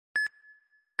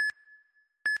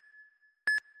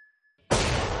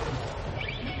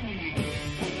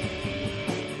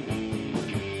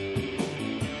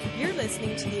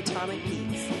listening to the Atomic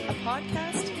Geeks, a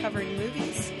podcast covering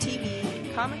movies,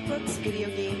 TV, comic books, video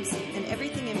games, and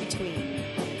everything in between.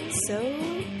 So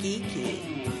geeky.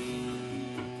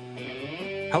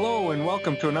 Hello and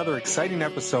welcome to another exciting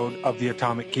episode of the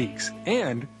Atomic Geeks.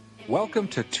 And welcome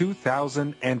to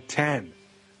 2010.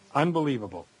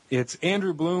 Unbelievable. It's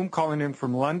Andrew Bloom calling in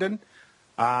from London.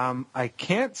 I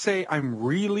can't say I'm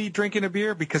really drinking a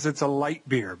beer because it's a light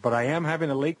beer, but I am having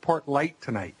a Lakeport Light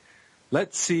tonight.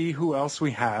 Let's see who else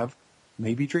we have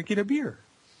maybe drinking a beer.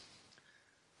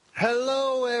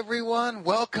 Hello, everyone.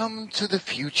 Welcome to the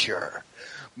future.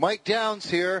 Mike Downs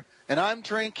here, and I'm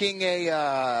drinking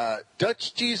a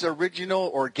Dutch Cheese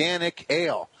Original Organic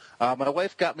Ale. My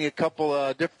wife got me a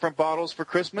couple different bottles for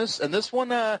Christmas, and this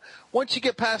one, once you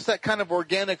get past that kind of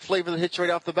organic flavor that hits right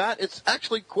off the bat, it's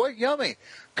actually quite yummy.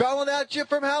 Calling at you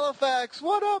from Halifax.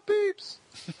 What up, peeps?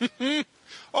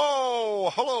 Oh,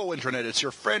 hello, Internet. It's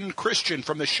your friend Christian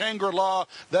from the Shangri-La,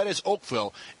 that is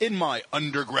Oakville, in my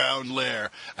underground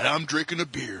lair. And I'm drinking a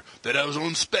beer that I was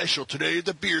on special today at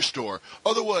the beer store,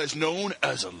 otherwise known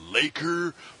as a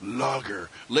Laker Lager.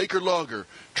 Laker Lager,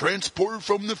 transported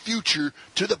from the future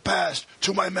to the past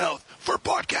to my mouth for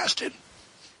podcasting.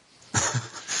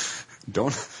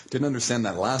 Didn't understand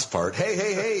that last part.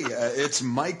 Hey, it's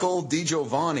Michael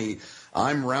DiGiovanni.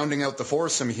 I'm rounding out the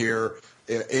foursome here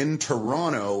in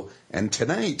Toronto, and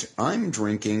tonight I'm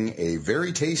drinking a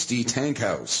very tasty Tank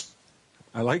House.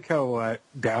 I like how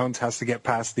Downs has to get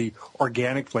past the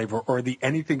organic flavor or the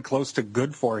anything close to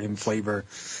good for him flavor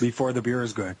before the beer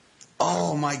is good.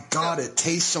 Oh, my God, it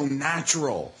tastes so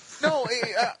natural. No,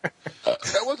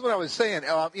 that was what I was saying.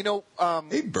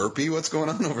 Hey, Burpee, what's going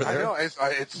on over there? I know,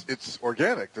 it's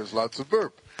organic. There's lots of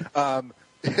burp.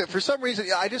 For some reason,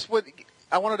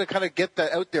 I wanted to kind of get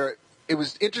that out there. It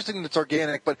was interesting that it's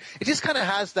organic, but it just kind of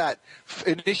has that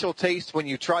initial taste when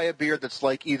you try a beer that's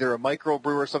like either a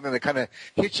microbrew or something that kind of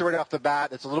hits you right off the bat.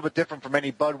 That's a little bit different from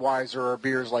any Budweiser or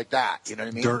beers like that. You know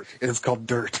what I mean? Dirt. It's called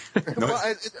dirt.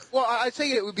 I'd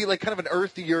say it would be like kind of an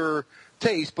earthier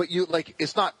taste, but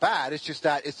it's not bad. It's just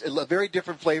that it's a very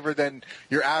different flavor than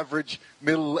your average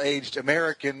middle-aged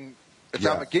American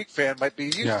Atomic Geek fan might be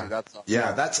used to. That's all.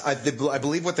 Yeah, I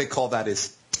believe what they call that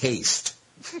is taste.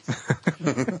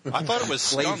 I thought it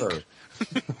was flavor.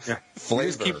 Yeah.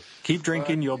 Flavor. Just keep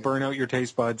drinking. You'll burn out your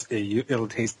taste buds. It'll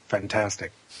taste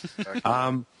fantastic.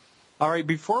 All right,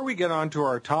 before we get on to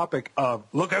our topic of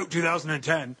Look Out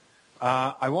 2010,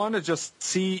 I want to just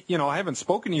see, I haven't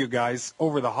spoken to you guys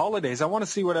over the holidays. I want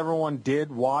to see what everyone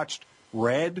did, watched,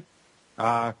 read,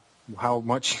 how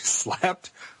much you slept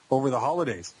over the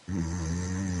holidays.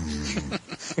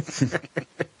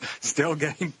 Still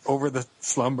getting over the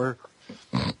slumber.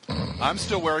 I'm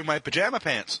still wearing my pajama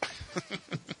pants.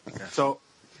 So,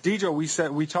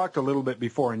 Dejo, we talked a little bit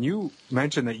before, and you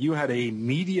mentioned that you had a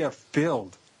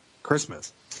media-filled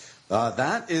Christmas.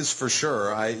 That is for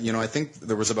sure. I think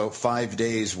there was about 5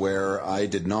 days where I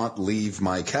did not leave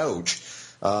my couch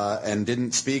and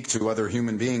didn't speak to other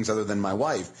human beings other than my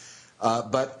wife.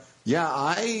 But yeah,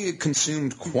 I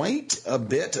consumed quite a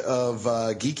bit of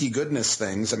geeky goodness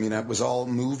things. I mean, it was all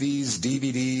movies,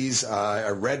 DVDs. I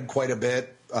read quite a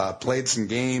bit, played some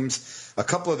games. A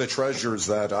couple of the treasures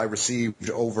that I received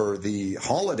over the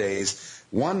holidays,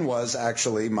 one was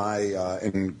actually my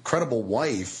incredible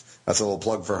wife, that's a little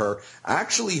plug for her,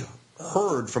 actually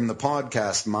heard from the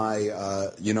podcast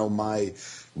my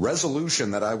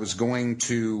resolution that I was going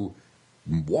to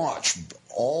watch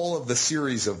all of the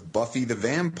series of Buffy the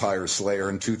Vampire Slayer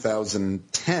in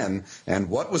 2010, and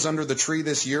what was under the tree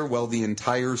this year? Well, the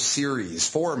entire series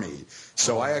for me.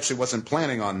 So I actually wasn't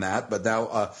planning on that, but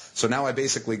now I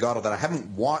basically got all that. I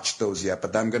haven't watched those yet,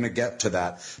 but I'm going to get to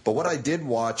that. But what I did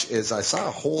watch is I saw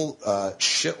a whole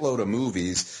shitload of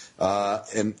movies,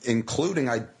 including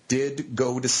I did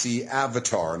go to see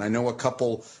Avatar, and I know a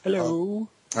couple. Hello.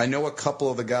 I know a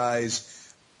couple of the guys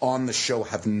on the show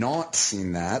have not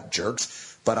seen that, jerks.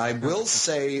 But I will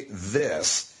say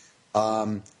this,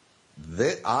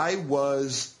 that I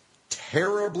was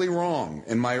terribly wrong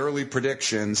in my early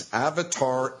predictions.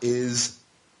 Avatar is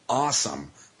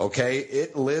awesome, okay?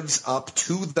 It lives up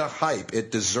to the hype.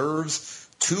 It deserves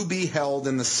to be held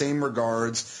in the same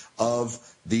regards of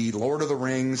the Lord of the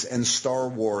Rings and Star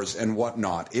Wars and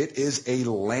whatnot. It is a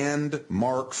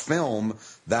landmark film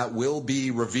that will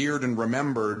be revered and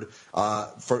remembered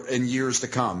in years to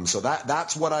come. So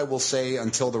that's what I will say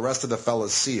until the rest of the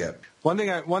fellas see it. One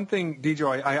thing,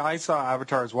 DJ, I saw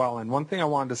Avatar as well, and one thing I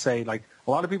wanted to say, like,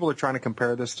 a lot of people are trying to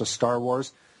compare this to Star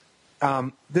Wars.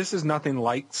 This is nothing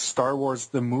like Star Wars,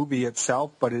 the movie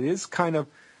itself, but it is kind of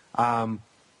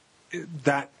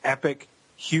that epic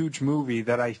huge movie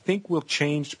that I think will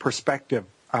change perspective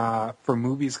for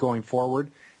movies going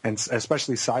forward, and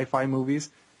especially sci-fi movies,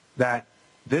 that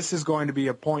this is going to be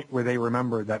a point where they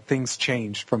remember that things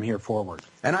changed from here forward.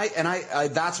 And I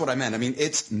that's what I meant. I mean,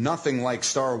 it's nothing like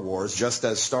Star Wars, just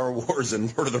as Star Wars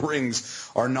and Lord of the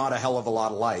Rings are not a hell of a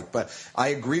lot alike. But I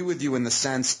agree with you in the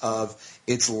sense of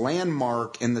it's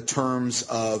landmark in the terms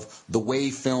of the way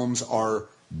films are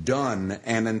done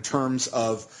and in terms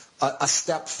of a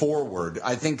step forward.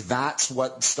 I think that's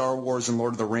what Star Wars and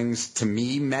Lord of the Rings to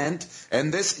me meant.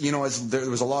 And this, as there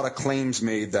was a lot of claims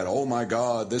made that, oh my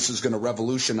God, this is going to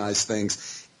revolutionize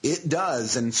things. It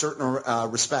does in certain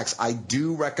respects. I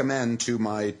do recommend to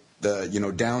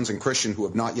Downs and Christian who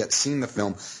have not yet seen the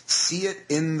film, see it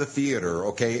in the theater,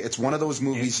 okay? It's one of those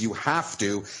movies you have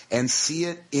to, and see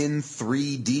it in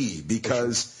 3D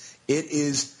because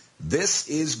this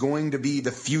is going to be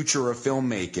the future of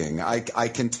filmmaking. I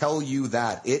can tell you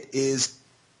that. It is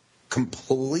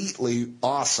completely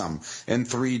awesome in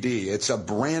 3D. It's a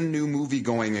brand new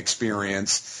movie-going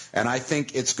experience, and I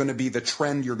think it's going to be the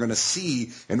trend you're going to see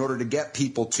in order to get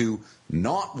people to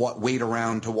not wait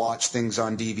around to watch things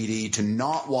on DVD, to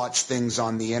not watch things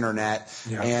on the internet.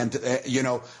 Yeah.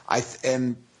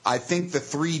 And, I think the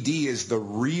 3D is the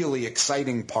really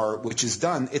exciting part, which is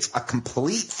done. It's a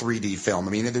complete 3D film.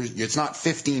 I mean, it's not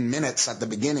 15 minutes at the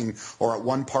beginning or at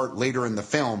one part later in the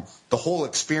film. The whole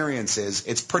experience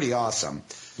it's pretty awesome.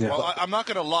 Yeah. Well, I'm not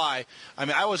going to lie. I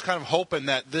mean, I was kind of hoping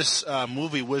that this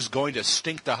movie was going to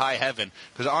stink to high heaven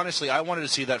because, honestly, I wanted to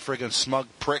see that friggin' smug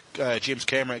prick James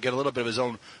Cameron get a little bit of his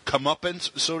own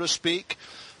comeuppance, so to speak.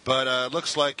 But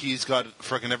looks like he's got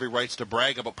frickin' every rights to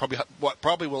brag about what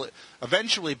probably will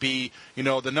eventually be,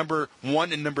 the number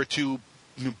 1 and number 2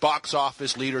 box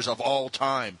office leaders of all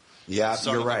time. Yeah,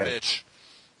 you're right. Bitch.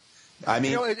 I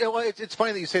mean, it's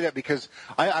funny that you say that because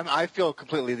I feel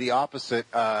completely the opposite,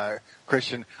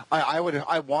 Christian. I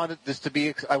wanted this to be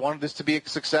a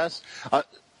success,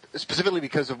 specifically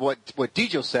because of what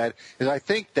Dijo said. Is I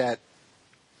think that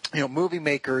movie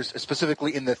makers,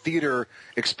 specifically in the theater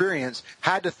experience,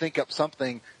 had to think up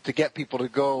something to get people to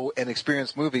go and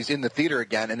experience movies in the theater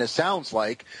again. And it sounds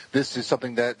like this is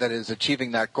something that is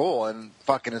achieving that goal. And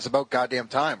fucking, it's about goddamn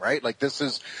time, right? Like this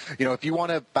is, if you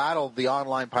want to battle the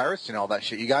online piracy and all that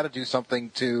shit, you got to do something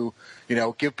to,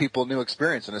 give people a new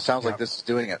experience. And it sounds like this is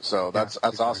doing it. So that's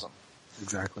awesome.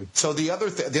 Exactly. So the other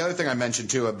thing I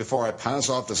mentioned too, before I pass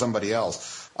off to somebody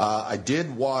else, I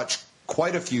did watch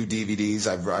quite a few DVDs.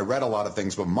 I read a lot of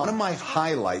things, but one of my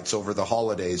highlights over the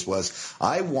holidays was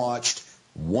I watched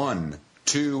 1,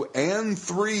 2, and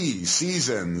 3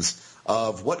 seasons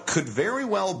of what could very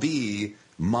well be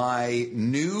my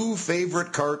new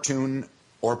favorite cartoon,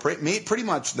 or pretty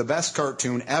much the best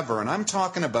cartoon ever, and I'm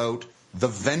talking about the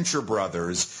Venture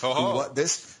Brothers.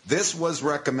 This was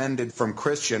recommended from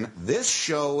Christian. This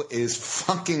show is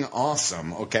fucking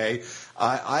awesome, okay?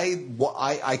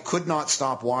 I could not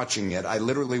stop watching it. I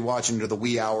literally watched into the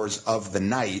wee hours of the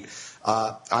night.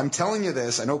 I'm telling you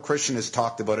this. I know Christian has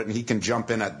talked about it, and he can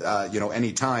jump in at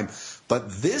any time.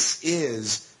 But this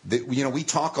is we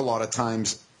talk a lot of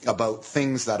times about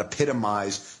things that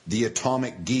epitomize the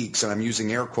Atomic Geeks, and I'm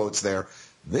using air quotes there.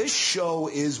 This show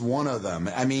is one of them.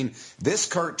 I mean, this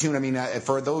cartoon,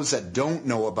 for those that don't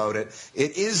know about it,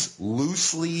 it is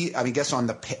loosely, I guess on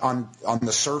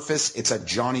the surface, it's a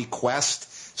Johnny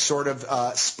Quest sort of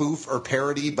spoof or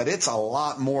parody, but it's a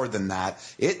lot more than that.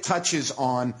 It touches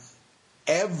on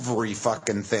every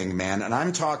fucking thing, man. And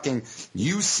I'm talking,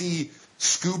 you see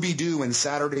Scooby-Doo and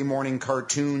Saturday morning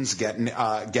cartoons get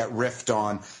riffed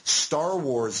on. Star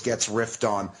Wars gets riffed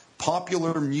on.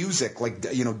 Popular music like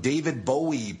David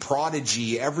Bowie,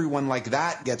 Prodigy, everyone like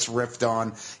that gets riffed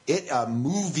on.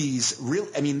 Movies,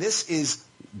 this is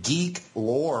geek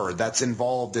lore that's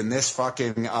involved in this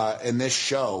fucking in this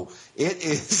show. It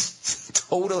is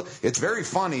total. It's very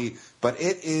funny, but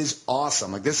it is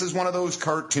awesome. Like this is one of those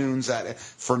cartoons that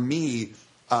for me.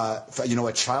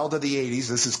 A child of the 80s,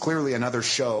 this is clearly another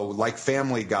show like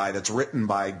Family Guy that's written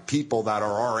by people that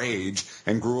are our age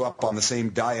and grew up on the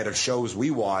same diet of shows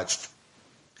we watched.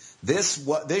 This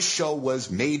show was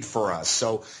made for us.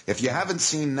 So if you haven't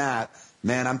seen that,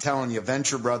 man, I'm telling you,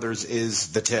 Venture Brothers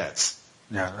is the tits.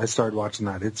 Yeah, I started watching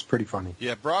that. It's pretty funny.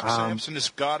 Yeah, Brock Sampson has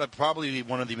got to probably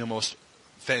one of the most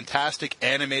fantastic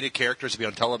animated characters to be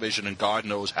on television in God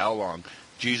knows how long.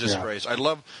 Jesus Christ. I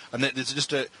love, and it's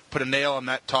just to put a nail on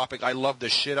that topic, I love the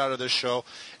shit out of this show,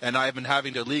 and I've been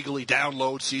having to legally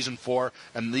download Season 4,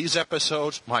 and these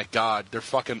episodes, my God, they're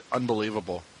fucking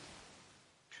unbelievable.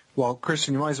 Well,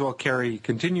 Christian, you might as well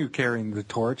continue carrying the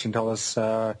torch and tell us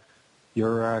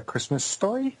your Christmas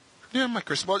story. Yeah, my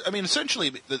Christmas. Well, I mean,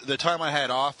 essentially, the time I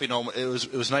had off, it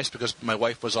was nice because my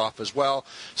wife was off as well.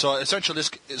 So essentially,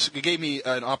 this gave me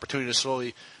an opportunity to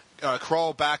slowly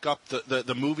crawl back up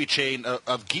the movie chain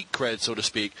of geek cred, so to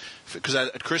speak. Because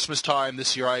at Christmas time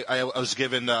this year, I was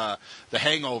given The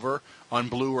Hangover on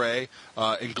Blu-ray,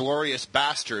 Inglourious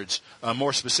Bastards,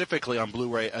 more specifically on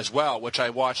Blu-ray as well, which I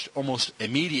watched almost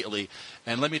immediately.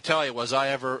 And let me tell you, was I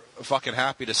ever fucking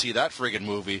happy to see that friggin'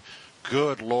 movie.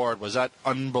 Good Lord, was that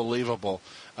unbelievable.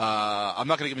 I'm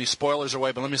not going to give any spoilers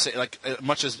away, but let me say,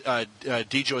 much as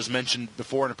Dijo has mentioned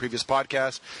before in a previous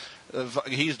podcast,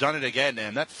 he's done it again,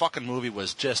 and that fucking movie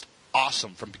was just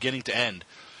awesome from beginning to end.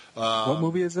 What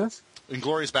movie is this?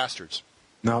 Inglourious Bastards.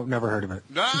 No, never heard of it.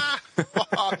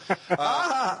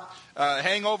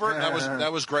 Hangover,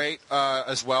 that was great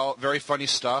as well. Very funny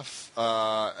stuff.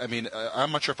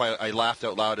 I'm not sure if I laughed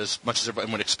out loud as much as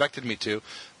everyone expected me to,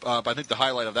 but I think the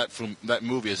highlight of that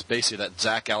movie is basically that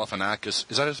Zach Galifianakis.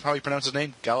 Is that how you pronounce his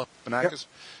name? Galifianakis? Yep.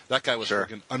 That guy was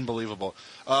freaking unbelievable.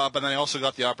 But then I also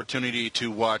got the opportunity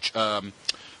to watch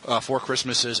Four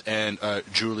Christmases and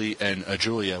Julie and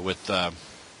Julia with...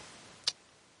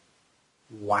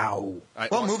 Wow.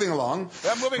 Moving along.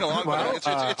 Yeah, moving along. Well,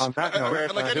 on that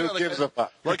note, who gives a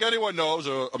fuck? Like anyone knows,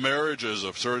 a marriage is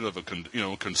a sort of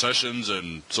concessions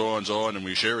and so on, and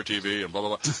we share a TV and blah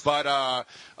blah blah. But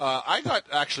I got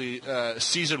actually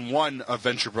season 1 of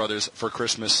Venture Brothers for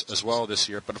Christmas as well this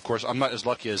year. But of course, I'm not as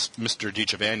lucky as Mr.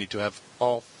 DiGiovanni to have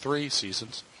all 3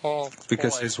 seasons.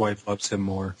 Because his wife loves him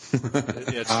more.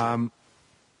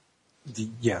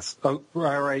 Yes. Oh,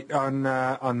 all right. On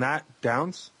that,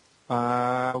 Downs.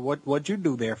 What'd you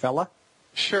do there, fella?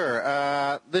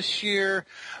 Sure. This year,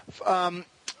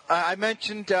 I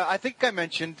mentioned. I think I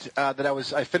mentioned that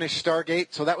I finished Stargate,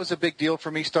 so that was a big deal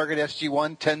for me. Stargate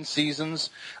SG-1, 10 seasons,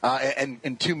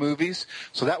 and 2 movies.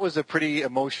 So that was a pretty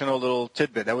emotional little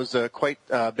tidbit. That was a quite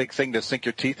big thing to sink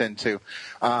your teeth into.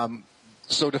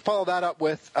 So to follow that up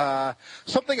with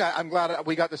something I'm glad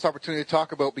we got this opportunity to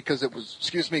talk about because it was,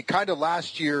 kind of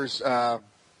last year's.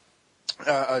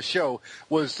 Show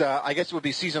was I guess it would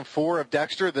be season 4 of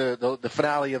Dexter, the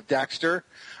finale of Dexter.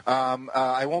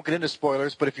 I won't get into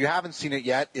spoilers, but if you haven't seen it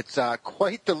yet, it's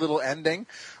quite the little ending,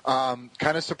 kind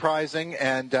of surprising,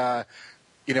 and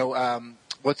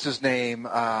what's his name?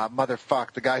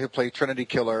 The guy who played Trinity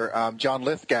Killer, John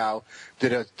Lithgow,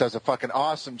 does a fucking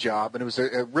awesome job, and it was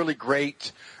a really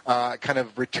great kind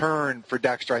of return for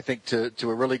Dexter, I think, to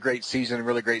a really great season, a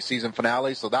really great season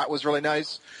finale. So that was really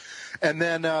nice. And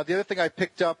then the other thing I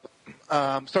picked up,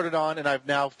 started on, and I've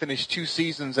now finished 2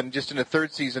 seasons and just in the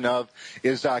 3rd season of,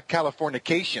 is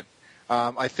Californication.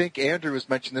 I think Andrew has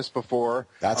mentioned this before.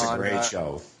 That's a great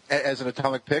show. As an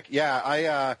Atomic pick.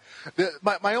 Yeah,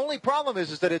 my only problem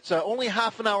is that it's only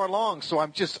half an hour long, so I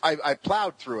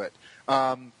plowed through it.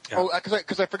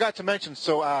 Because I forgot to mention,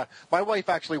 so my wife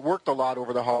actually worked a lot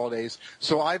over the holidays,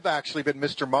 so I've actually been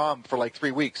Mr. Mom for like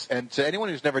 3 weeks. And to anyone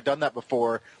who's never done that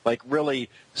before, like really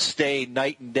stay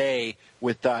night and day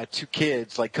with 2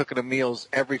 kids, like cooking them meals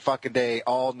every fucking day,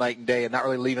 all night and day, and not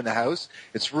really leaving the house,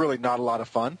 it's really not a lot of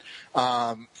fun.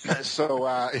 So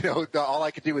all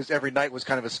I could do was every night was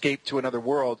kind of escape to another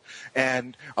world,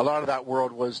 and a lot of that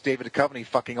world was David Duchovny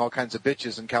fucking all kinds of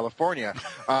bitches in California.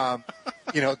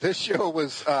 This show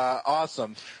was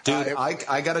awesome. Dude,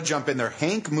 I got to jump in there.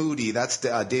 Hank Moody, that's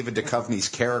David Duchovny's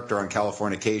character on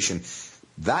Californication.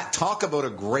 That, talk about a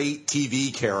great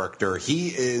TV character. He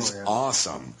is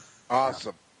awesome.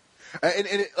 Awesome. Yeah.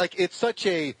 And it's such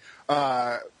a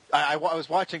I was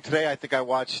watching today, I think I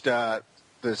watched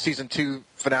the season 2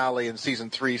 finale and season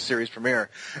 3 series premiere,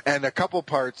 and a couple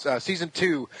parts. Season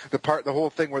 2, the whole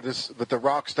thing with the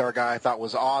rock star guy, I thought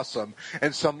was awesome,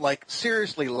 and some like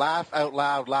seriously laugh out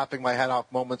loud, laughing my head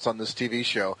off moments on this TV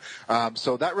show.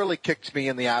 So that really kicked me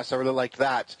in the ass. I really liked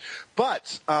that,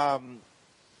 but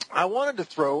I wanted to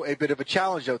throw a bit of a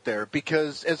challenge out there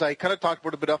because, as I kind of talked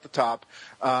about a bit off the top,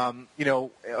 of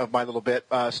my little bit,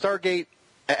 Stargate,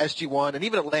 SG-1, and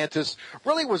even Atlantis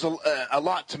really was a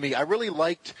lot to me. I really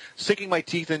liked sinking my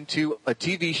teeth into a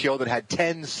TV show that had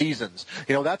 10 seasons.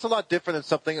 That's a lot different than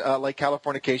something like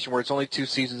Californication, where it's only 2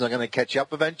 seasons. I'm going to catch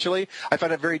up eventually. I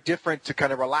find it very different to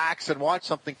kind of relax and watch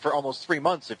something for almost 3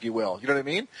 months, if you will. You know what I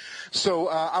mean? So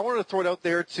I wanted to throw it out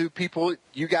there to people,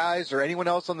 you guys, or anyone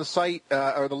else on the site,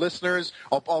 or the listeners.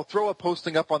 I'll throw a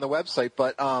posting up on the website,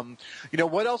 but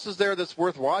what else is there that's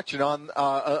worth watching on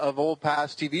of old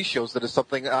past TV shows that is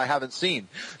something I haven't seen?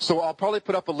 So I'll probably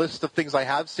put up a list of things I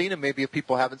have seen, and maybe if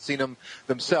people haven't seen them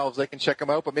themselves, they can check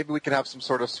them out. But maybe we can have some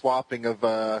sort of swapping of,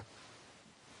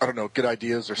 good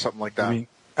ideas or something like that. I mean,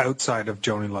 outside of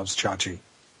Joni Loves Chachi.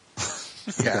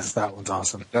 Yes, that one's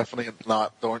awesome. Definitely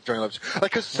not Johnny Loves.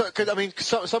 Like,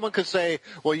 someone could say,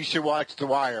 "Well, you should watch The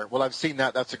Wire." Well, I've seen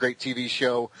that. That's a great TV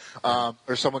show.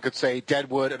 Or someone could say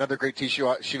Deadwood, another great TV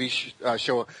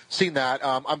show. Seen that.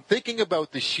 I'm thinking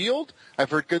about The Shield. I've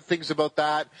heard good things about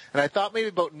that, and I thought maybe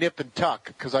about Nip and Tuck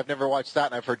because I've never watched that,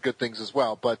 and I've heard good things as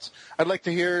well. But I'd like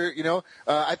to hear.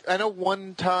 I know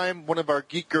one time one of our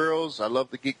geek girls, I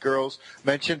love the geek girls,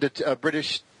 mentioned a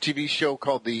British TV show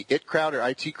called the IT Crowd,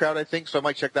 I think, so I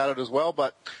might check that out as well,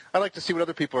 but I'd like to see what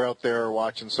other people are out there are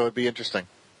watching, so it'd be interesting.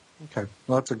 Okay,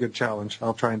 well, that's a good challenge.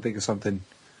 I'll try and think of something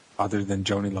other than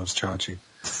Joni Loves Chachi.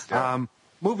 Yeah.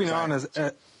 Moving on, as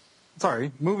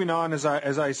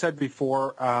I said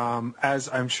before, as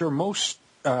I'm sure most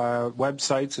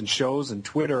websites and shows and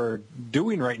Twitter are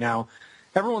doing right now,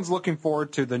 everyone's looking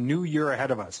forward to the new year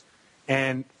ahead of us.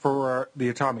 And for the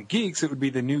Atomic Geeks, it would be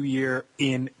the new year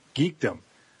in geekdom.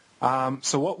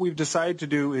 So what we've decided to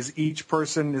do is each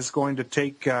person is going to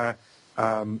take the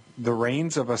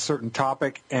reins of a certain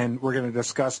topic, and we're going to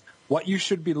discuss what you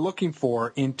should be looking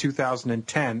for in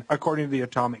 2010, according to the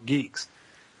Atomic Geeks.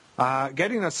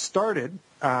 Getting us started,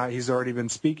 he's already been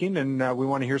speaking, and we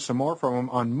want to hear some more from him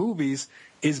on movies,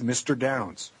 is Mr.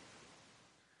 Downs.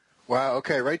 Wow,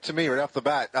 okay, right to me, right off the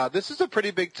bat. This is a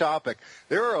pretty big topic.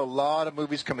 There are a lot of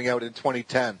movies coming out in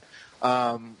 2010.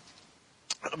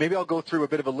 Maybe I'll go through a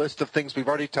bit of a list of things we've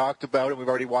already talked about and we've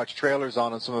already watched trailers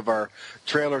on some of our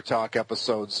trailer talk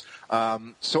episodes.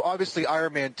 So obviously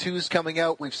Iron Man 2 is coming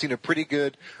out. We've seen a pretty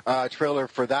good trailer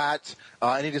for that.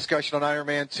 Any discussion on Iron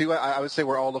Man 2? I would say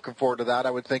we're all looking forward to that.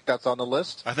 I would think that's on the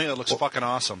list. I think it looks fucking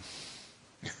awesome.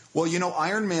 Well,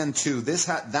 Iron Man 2,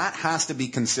 that has to be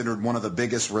considered one of the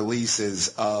biggest releases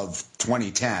of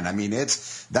 2010. I mean,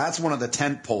 that's one of the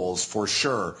tent poles for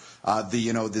sure.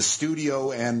 The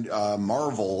studio and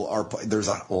Marvel there's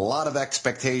a lot of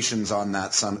expectations on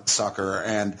that sucker.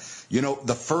 And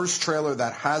the first trailer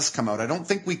that has come out, I don't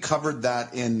think we covered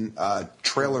that in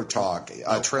trailer talk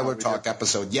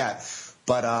episode yet,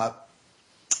 but.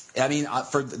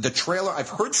 For the trailer, I've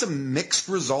heard some mixed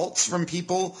results from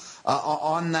people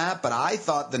on that, but I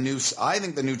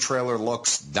think the new trailer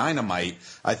looks dynamite.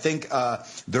 I think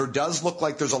there does look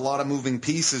like there's a lot of moving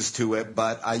pieces to it,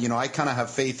 but I kind of have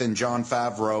faith in Jon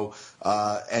Favreau,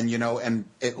 and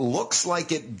it looks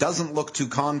like it doesn't look too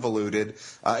convoluted.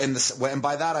 And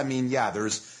by that I mean,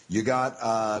 you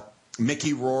got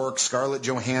Mickey Rourke, Scarlett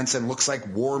Johansson, looks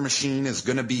like War Machine is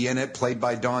going to be in it, played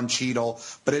by Don Cheadle,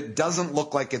 but it doesn't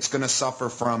look like it's going to suffer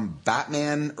from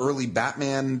early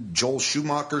Batman, Joel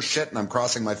Schumacher shit, and I'm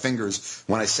crossing my fingers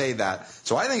when I say that.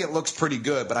 So I think it looks pretty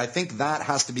good, but I think that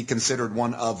has to be considered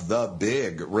one of the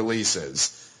big releases.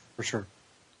 For sure.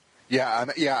 Yeah,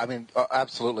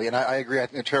 absolutely, and I agree. I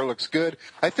think the trailer looks good.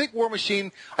 I think War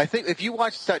Machine, if you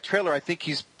watch that trailer, I think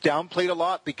he's downplayed a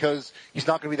lot because he's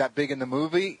not going to be that big in the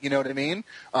movie, you know what I mean?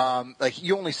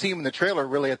 You only see him in the trailer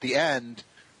really at the end,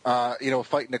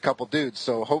 fighting a couple dudes,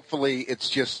 so hopefully it's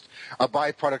just a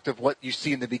byproduct of what you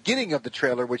see in the beginning of the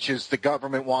trailer, which is the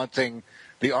government wanting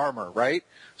the armor, right?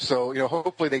 So,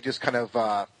 hopefully they just kind of...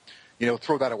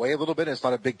 throw that away a little bit. It's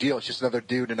not a big deal. It's just another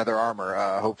dude in another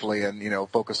armor, hopefully, and,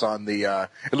 focus on the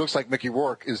it looks like Mickey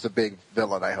Rourke is the big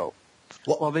villain, I hope.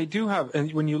 Well, they do have,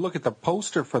 and when you look at the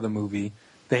poster for the movie,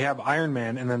 they have Iron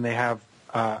Man, and then they have,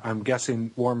 I'm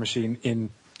guessing, War Machine in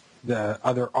the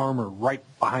other armor right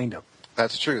behind him.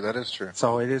 That's true. That is true.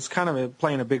 So it is kind of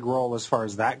playing a big role as far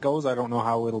as that goes. I don't know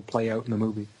how it'll play out in the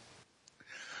movie.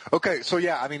 Okay, so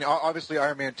obviously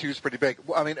Iron Man 2 is pretty big.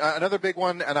 Another big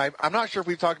one, and I'm not sure if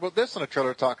we've talked about this on a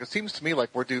trailer talk. It seems to me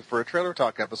like we're due for a trailer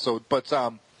talk episode. But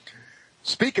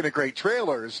speaking of great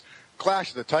trailers, Clash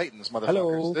of the Titans, motherfuckers.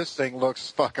 Hello. This thing looks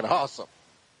fucking awesome.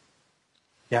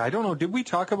 Yeah, I don't know. Did we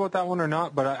talk about that one or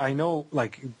not? But I know,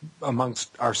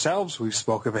 amongst ourselves, we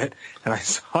spoke of it, and I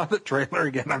saw the trailer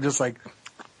again. I'm just like...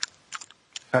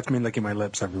 That's me licking my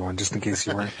lips, everyone, just in case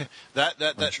you weren't.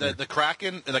 The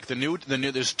Kraken, the new.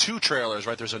 There's two trailers,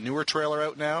 right? There's a newer trailer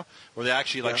out now where they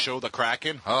actually show the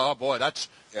Kraken. Oh boy, that's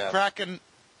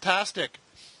Kraken-tastic.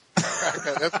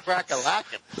 That's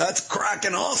Kraken-lackin'. That's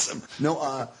Kraken awesome.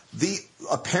 No,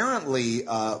 apparently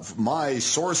my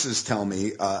sources tell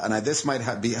me, and this might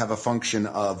have a function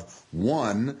of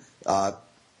one.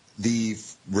 The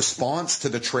response to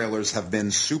the trailers have been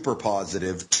super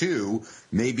positive. 2,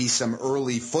 maybe some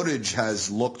early footage has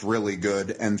looked really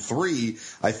good. And 3,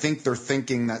 I think they're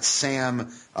thinking that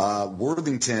Sam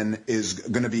Worthington is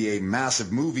going to be a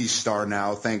massive movie star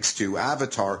now thanks to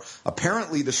Avatar.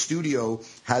 Apparently, the studio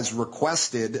has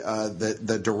requested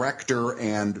the director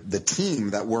and the team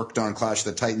that worked on Clash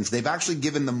of the Titans. They've actually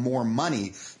given them more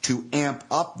money to amp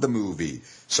up the movie.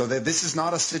 So that this is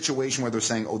not a situation where they're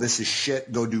saying, oh, this is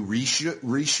shit, go do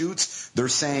reshoots. They're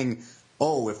saying,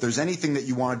 oh, if there's anything that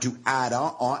you want to add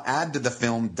to the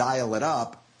film, dial it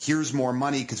up. Here's more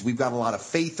money because we've got a lot of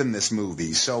faith in this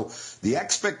movie. So the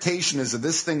expectation is that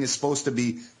this thing is supposed to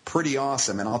be pretty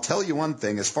awesome. And I'll tell you one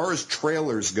thing, as far as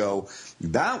trailers go,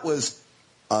 that was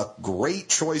a great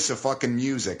choice of fucking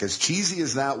music. As cheesy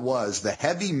as that was, the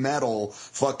heavy metal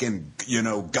fucking,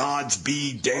 gods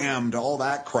be damned, all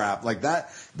that crap, like that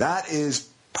is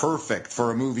perfect for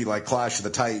a movie like Clash of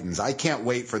the Titans. I can't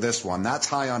wait for this one. That's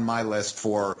high on my list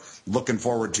for looking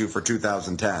forward to for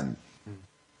 2010.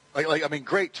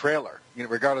 Great trailer.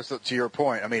 Regardless to your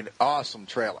point, awesome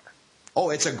trailer. Oh,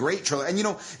 it's a great trailer. And,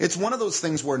 it's one of those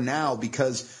things where now,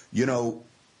 because,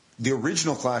 the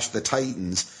original Clash of the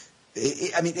Titans,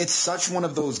 it's such one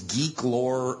of those geek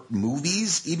lore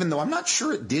movies, even though I'm not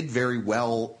sure it did very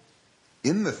well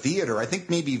in the theater. I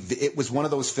think maybe it was one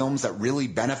of those films that really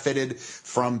benefited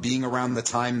from being around the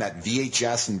time that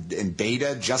VHS and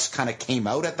Beta just kind of came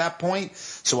out at that point.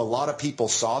 So a lot of people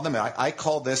saw them. I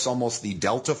call this almost the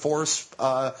Delta Force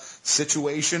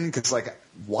situation, because,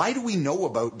 why do we know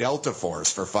about Delta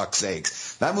Force, for fuck's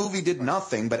sakes? That movie did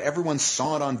nothing, but everyone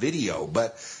saw it on video.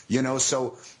 But,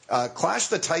 so Clash of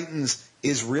the Titans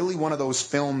is really one of those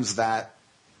films that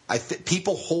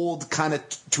people hold kind of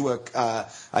to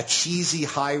a cheesy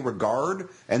high regard.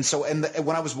 And so,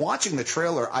 when I was watching the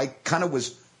trailer, I kind of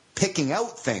was picking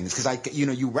out things because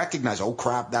you recognize, oh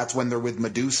crap, that's when they're with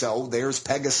Medusa. Oh, there's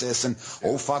Pegasus, and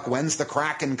oh fuck, when's the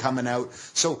Kraken coming out?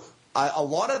 So a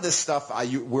lot of this stuff,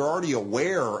 we're already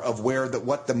aware of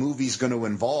what the movie's going to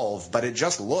involve, but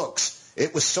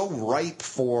it was so ripe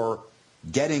for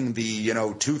getting the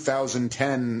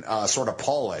 2010 sort of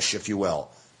polish, if you will.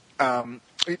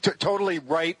 Totally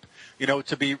ripe,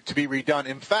 to be redone.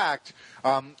 In fact,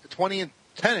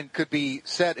 2010 could be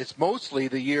said it's mostly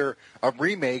the year of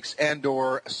remakes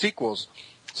and/or sequels.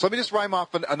 So let me just rhyme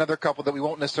off another couple that we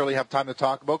won't necessarily have time to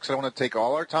talk about because I don't want to take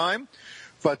all our time.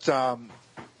 But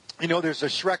there's a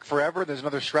Shrek Forever. There's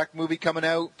another Shrek movie coming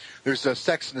out. There's a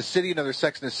Sex and the City, another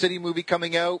Sex and the City movie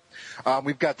coming out.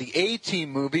 We've got the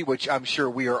A-Team movie, which I'm sure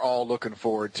we are all looking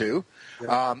forward to.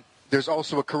 Yeah. There's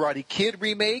also a Karate Kid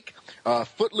remake,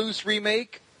 Footloose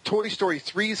remake. Toy Story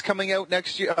 3 is coming out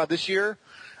this year.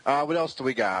 What else do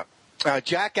we got?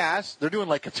 Jackass. They're doing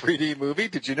like a 3D movie.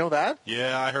 Did you know that?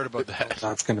 Yeah, I heard about that.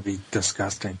 That's going to be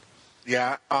disgusting.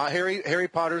 Yeah. Harry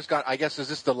Potter's got, I guess, is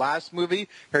this the last movie?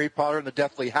 Harry Potter and the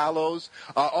Deathly Hallows.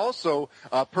 Also,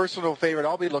 a personal favorite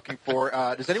I'll be looking for.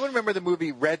 Does anyone remember the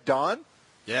movie Red Dawn?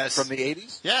 Yes. From the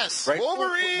 80s? Yes. Right?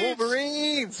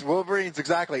 Wolverines,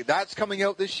 exactly. That's coming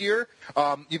out this year.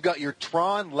 You've got your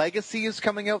Tron Legacy is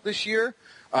coming out this year.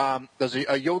 There's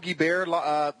a Yogi Bear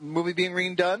movie being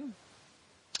redone.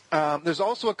 There's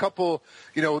also a couple,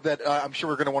 that I'm sure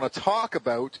we're going to want to talk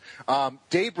about.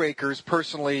 Daybreakers,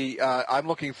 personally, I'm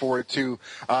looking forward to,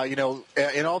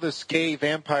 in all this gay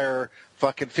vampire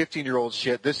fucking 15-year-old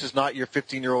shit, this is not your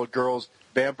 15-year-old girl's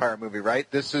vampire movie, right?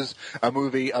 This is a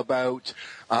movie about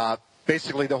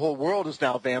basically the whole world is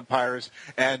now vampires,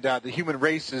 and the human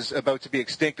race is about to be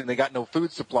extinct, and they got no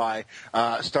food supply.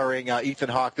 Starring Ethan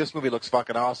Hawke. This movie looks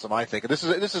fucking awesome, I think. This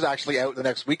is actually out in the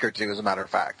next week or two, as a matter of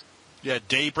fact. Yeah,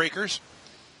 Daybreakers.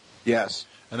 Yes,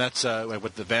 and that's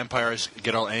with the vampires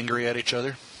get all angry at each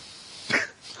other.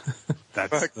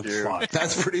 That's the plot.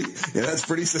 That's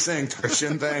pretty succinct,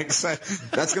 Christian. Thanks.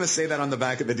 That's going to say that on the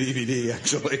back of the DVD,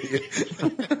 actually.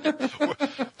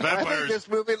 Vampires. I think this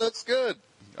movie looks good.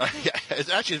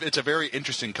 It's a very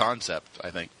interesting concept,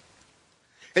 I think.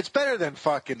 It's better than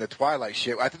fucking the Twilight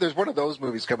shit. I think there's one of those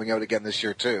movies coming out again this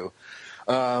year too.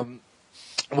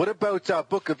 What about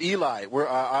Book of Eli?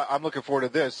 I'm looking forward to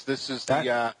this. This is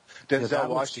the Denzel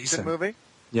Washington movie.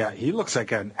 Yeah, he looks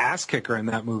like an ass kicker in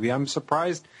that movie. I'm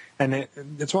surprised, and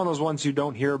it's one of those ones you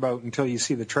don't hear about until you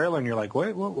see the trailer, and you're like,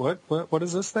 wait, what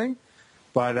is this thing?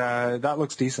 But that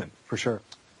looks decent for sure.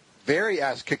 Very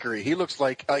ass kickery. He looks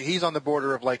like he's on the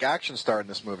border of like action star in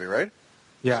this movie, right?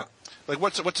 Yeah. Like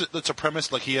what's a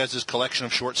premise? Like he has this collection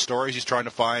of short stories he's trying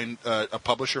to find a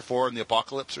publisher for in the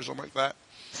apocalypse or something like that.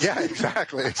 Yeah,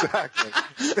 exactly.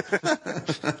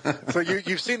 So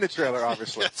you've seen the trailer,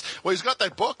 obviously. Yes. Well, he's got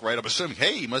that book, right? I'm assuming,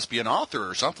 hey, he must be an author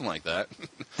or something like that.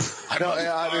 I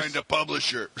must find a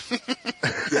publisher.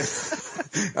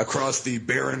 Across the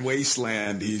barren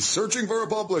wasteland, he's searching for a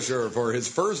publisher for his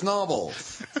first novel.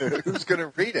 Who's going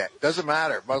to read it? Doesn't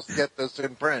matter. Must get this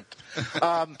in print.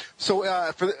 For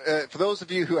those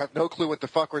of you who have no clue what the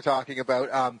fuck we're talking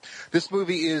about, this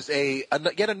movie is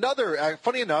yet another.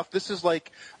 Funny enough, this is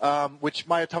like which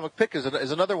my atomic pick is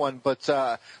another one, but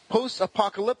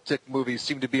post-apocalyptic movies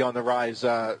seem to be on the rise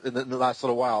in the last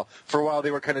little while. For a while,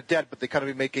 they were kind of dead, but they kind of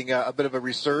be making a bit of a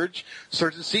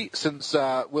resurgency since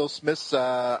Will Smith's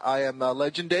I Am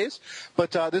Legend days.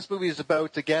 But this movie is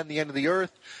about, again, the end of the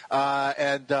earth,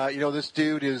 and this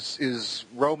dude is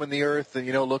roaming the earth and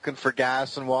looking for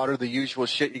gas and water, the usual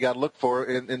shit you got to look for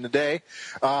in the day.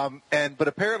 But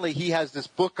apparently he has this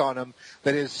book on him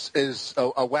that is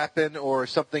a weapon or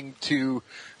something to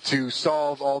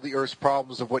solve all the Earth's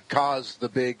problems of what caused the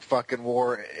big fucking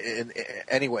war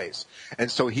anyways. And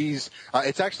so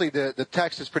it's actually, the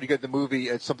text is pretty good. The movie,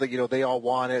 it's something, they all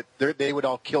want it. They would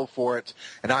all kill for it.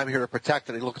 And I'm here to protect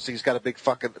it. He looks like he's got a big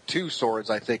fucking 2 swords,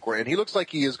 I think. And he looks like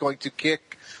he is going to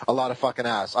kick a lot of fucking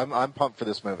ass. I'm pumped for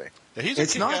this movie. Yeah,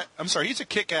 he's a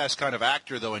kick-ass kind of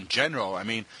actor, though, in general. I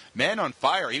mean, Man on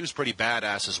Fire, he was pretty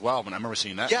badass as well when I remember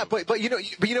seeing that movie. But you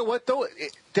know what, though?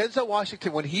 Denzel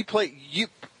Washington, when he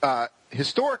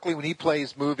historically, when he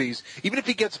plays movies, even if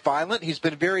he gets violent, he's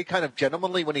been very kind of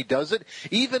gentlemanly when he does it.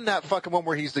 Even that fucking one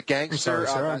where he's the gangster. I'm sorry,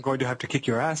 sir, I'm going to have to kick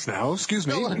your ass now. Excuse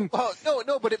me. No,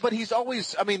 but he's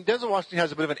always. I mean, Denzel Washington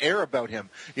has a bit of an air about him,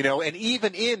 And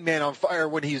even in Man on Fire,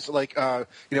 when he's like, trying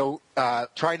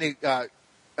to.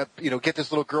 Get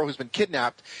this little girl who's been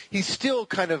kidnapped, he's still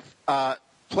kind of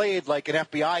played like an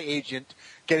FBI agent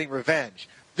getting revenge.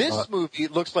 This movie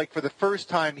looks like for the first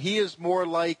time he is more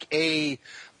like a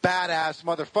badass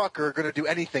motherfucker going to do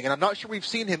anything. And I'm not sure we've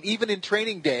seen him, even in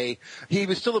Training Day, he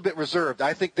was still a bit reserved.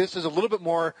 I think this is a little bit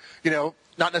more,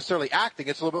 not necessarily acting,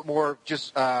 it's a little bit more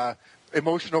just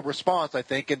emotional response, I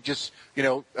think, and just,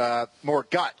 more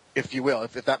gut, if you will,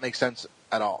 if that makes sense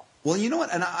at all. Well, you know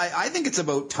what? And I think it's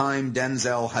about time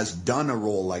Denzel has done a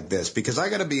role like this, because I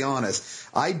got to be honest,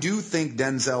 I do think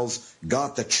Denzel's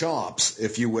got the chops,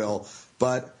 if you will,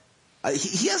 but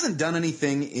he hasn't done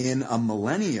anything in a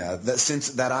millennia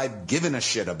that I've given a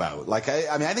shit about. Like,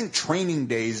 I think Training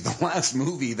Day is the last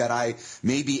movie that I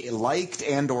maybe liked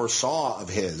and or saw of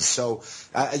his. So,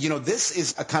 this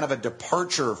is a kind of a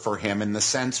departure for him in the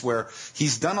sense where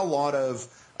he's done a lot of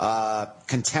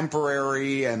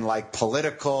contemporary and like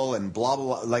political and blah,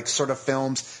 blah, blah, like sort of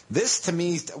films. This to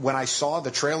me, when I saw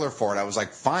the trailer for it, I was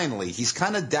like, finally, he's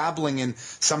kind of dabbling in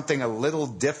something a little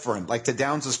different, like to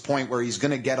Downs' point where he's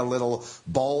going to get a little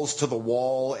balls to the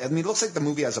wall. I mean, it looks like the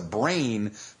movie has a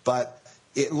brain, but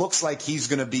it looks like he's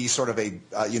going to be sort of a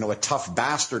tough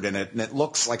bastard in it. And it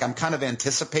looks like I'm kind of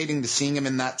anticipating to seeing him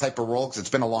in that type of role because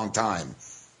it's been a long time.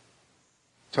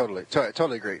 Totally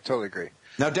agree.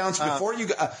 Now, Downs, before you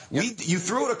go, you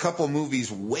threw out a couple of movies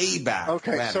way back.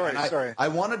 Okay, when, sorry. I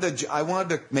wanted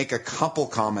to make a couple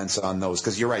comments on those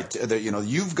because you're right.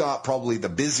 You've got probably the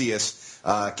busiest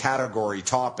category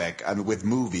topic with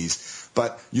movies,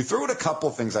 but you threw out a couple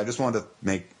things. I just wanted to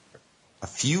make a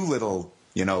few little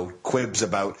quibs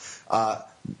about.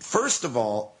 First of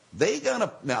all, they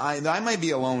gotta. I might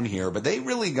be alone here, but they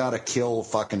really gotta kill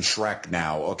fucking Shrek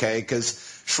now, okay? Because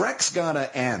Shrek's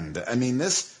gotta end. I mean,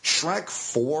 this Shrek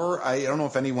 4. I don't know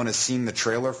if anyone has seen the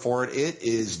trailer for it. It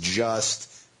is just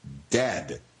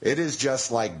dead. It is just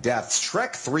like death.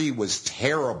 Shrek 3 was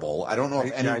terrible. I don't know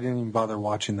if I didn't even bother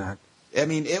watching that. I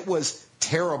mean, it was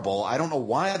terrible. I don't know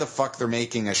why the fuck they're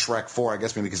making a Shrek 4. I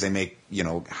guess maybe because they make,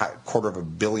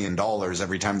 $250 million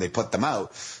every time they put them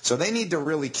out. So they need to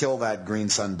really kill that green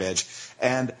son bitch.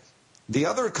 And the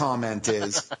other comment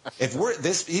is,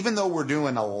 even though we're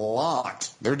doing a lot,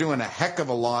 they're doing a heck of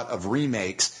a lot of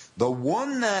remakes. The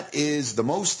one that is the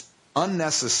most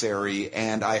unnecessary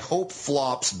and I hope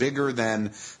flops bigger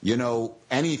than,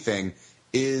 anything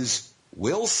is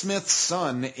Will Smith's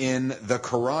son in The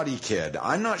Karate Kid.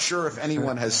 I'm not sure if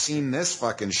anyone has seen this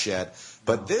fucking shit,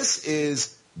 but this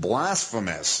is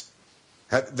blasphemous.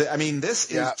 I mean, this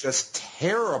is just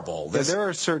terrible. There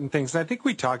are certain things, and I think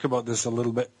we talked about this a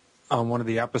little bit on one of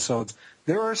the episodes.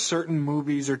 There are certain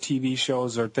movies or TV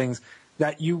shows or things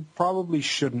that you probably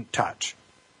shouldn't touch.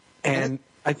 And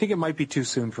I think it might be too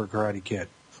soon for Karate Kid.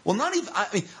 Well,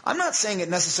 I'm not saying it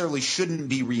necessarily shouldn't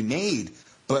be remade,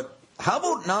 but how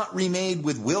about not remade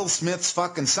with Will Smith's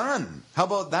fucking son? How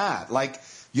about that? Like,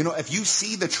 if you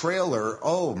see the trailer,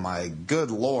 oh my good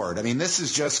Lord. I mean, this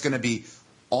is just going to be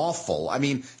awful. I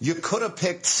mean, you could have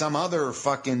picked some other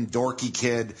fucking dorky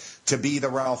kid to be the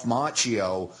Ralph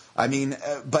Macchio. I mean,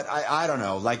 but I don't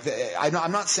know. Like,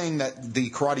 I'm not saying that the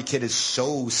Karate Kid is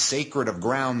so sacred of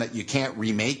ground that you can't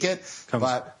remake it.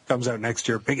 Comes out next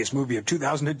year. Biggest movie of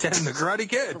 2010, The Karate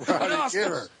Kid. An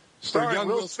Oscar. Starring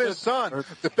Will Smith's son,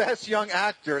 the best young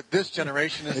actor this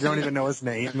generation has They don't even know his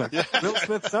name. Will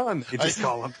Smith's son, they just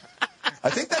call him.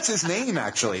 I think that's his name,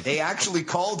 actually. They actually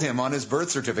called him on his birth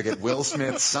certificate, Will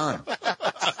Smith's son.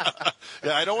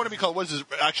 Yeah, I don't want to be called, what's his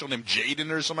actual name,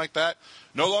 Jaden or something like that?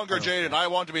 No longer Jaden. I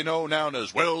want to be known now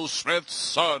as Will Smith's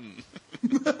son.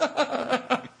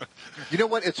 You know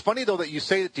what? It's funny, though, that you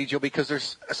say that, DJ, because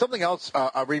there's something else,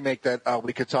 a remake that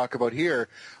we could talk about here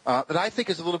that I think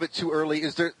is a little bit too early.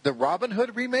 Is there the Robin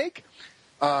Hood remake,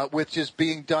 which is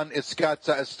being done? It's got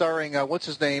starring, what's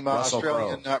his name?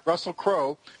 Australian Russell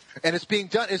Crowe. And it's being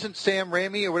done. Isn't Sam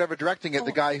Raimi or whatever directing it?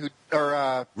 The guy who,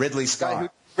 or Ridley Scott.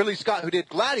 Ridley Scott, who did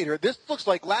Gladiator. This looks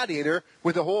like Gladiator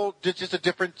with a whole, just a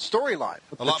different storyline.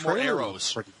 A lot more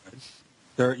arrows.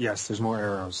 There's more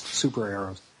arrows. Super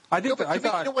arrows. I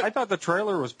thought the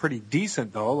trailer was pretty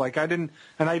decent though. Like I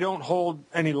don't hold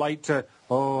any light to.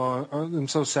 I'm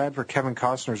so sad for Kevin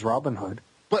Costner's Robin Hood.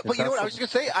 But you know what I was going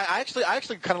to say? I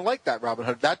actually kind of like that Robin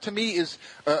Hood. That to me is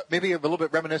maybe a little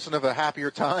bit reminiscent of a happier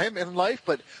time in life,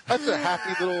 but that's a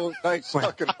happy little nice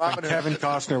fucking Robin Hood. Kevin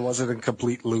Costner wasn't a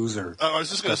complete loser. I was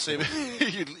just going to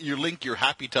say, you link your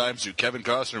happy times to Kevin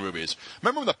Costner movies.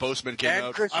 Remember when The Postman came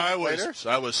out? I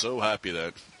was so happy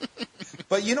then.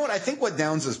 But you know what? I think what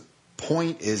Downs'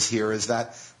 point is here is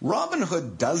that Robin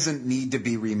Hood doesn't need to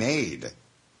be remade.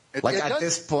 At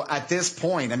this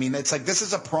point, I mean, it's like this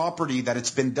is a property that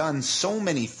it's been done so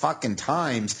many fucking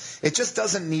times. It just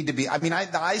doesn't need to be. I mean,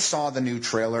 I saw the new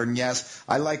trailer, and yes,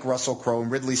 I like Russell Crowe, and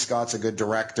Ridley Scott's a good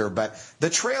director, but the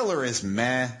trailer is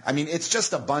meh. I mean, it's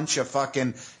just a bunch of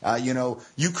fucking,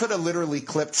 you could have literally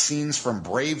clipped scenes from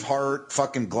Braveheart,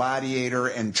 fucking Gladiator,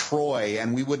 and Troy,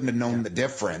 and we wouldn't have known the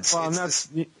difference. Well,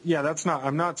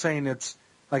 I'm not saying it's,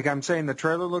 like I'm saying the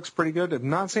trailer looks pretty good. I'm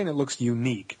not saying it looks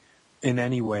unique in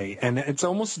any way. And it's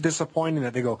almost disappointing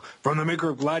that they go, from the maker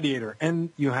of Gladiator,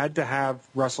 and you had to have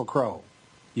Russell Crowe.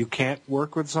 You can't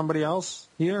work with somebody else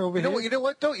here over here? You know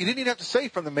what, though? You didn't even have to say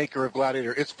from the maker of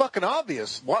Gladiator. It's fucking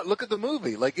obvious. Look at the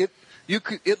movie. Like, it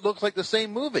looks like the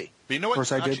same movie. But you know what? Of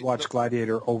course, I did watch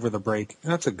Gladiator over the break.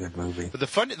 That's a good movie. But the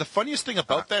funniest thing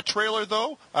about that trailer,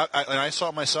 though, and I saw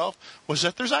it myself, was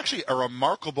that there's actually a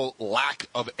remarkable lack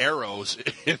of arrows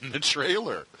in the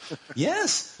trailer.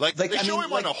 Yes. They show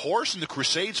him on a horse in the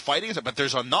Crusades fighting, but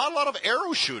there's not a lot of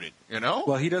arrow shooting, you know?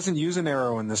 Well, he doesn't use an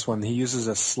arrow in this one. He uses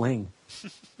a sling.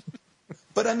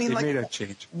 But I mean, made a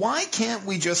change. Why can't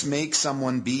we just make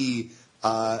someone be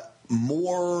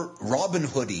more Robin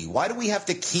Hood-y? Why do we have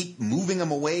to keep moving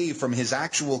him away from his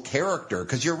actual character?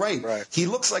 Because you're right. He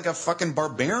looks like a fucking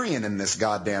barbarian in this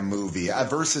goddamn movie.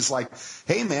 Versus like,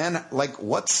 hey man, like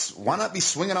why not be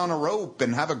swinging on a rope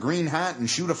and have a green hat and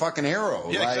shoot a fucking arrow?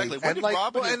 Yeah, exactly.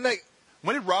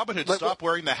 When did Robin Hood stop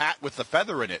wearing the hat with the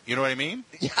feather in it? You know what I mean?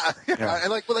 Yeah. And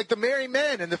like the Merry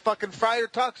Men and the fucking Friar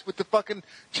Tucks with the fucking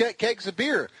kegs of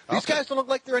beer. These guys don't look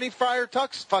like they're any Friar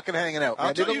Tucks fucking hanging out.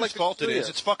 I'll tell you whose fault it is.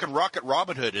 It's fucking Rocket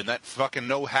Robin Hood and that fucking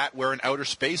no hat wearing outer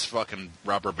space fucking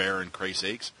robber baron, Christ's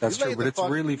sakes. That's true, but it's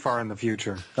really far in the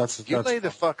future. Lay the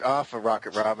fuck off of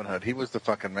Rocket Robin Hood. He was the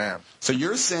fucking man. So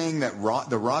you're saying that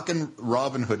the Rockin'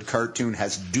 Robin Hood cartoon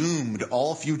has doomed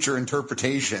all future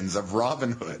interpretations of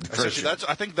Robin Hood?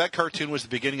 I think that cartoon was the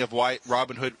beginning of why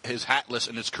Robin Hood is hatless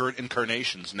in its current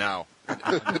incarnations now.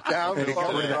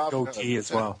 That goatee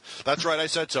as well. That's right, I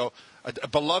said so. A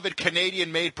beloved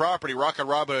Canadian-made property, Rocket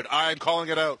Robin Hood. I'm calling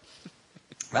it out.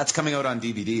 That's coming out on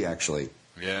DVD, actually.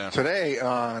 Yeah. Today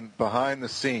on Behind the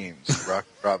Scenes,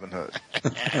 Robin Hood.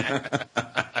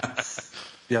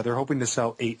 Yeah, they're hoping to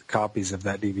sell 8 copies of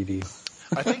that DVD.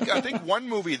 I think one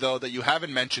movie though that you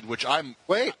haven't mentioned, which I'm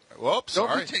Whoops, sorry.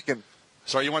 Don't be taking.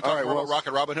 Sorry, you want to talk about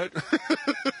Rocket Robin Hood?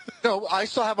 No, I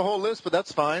still have a whole list, but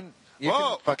that's fine. You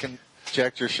can fucking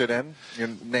check your shit in, your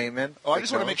name in. Oh, I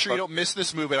just want to make sure you don't miss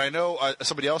this movie. And I know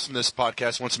somebody else in this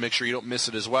podcast wants to make sure you don't miss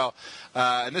it as well.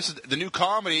 And this is the new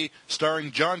comedy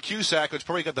starring John Cusack, which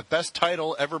probably got the best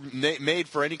title ever made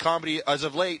for any comedy as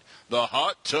of late, The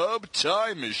Hot Tub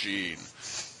Time Machine.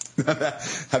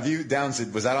 Have you, Downs,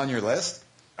 was that on your list?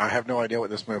 I have no idea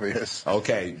what this movie is.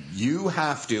 Okay, you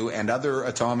have to, and other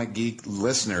Atomic Geek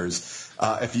listeners,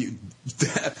 if you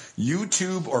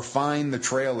YouTube or find the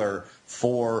trailer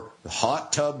for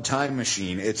Hot Tub Time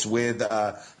Machine. It's with,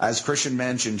 as Christian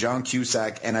mentioned, John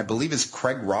Cusack, and I believe it's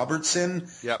Craig Robertson.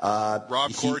 Yep.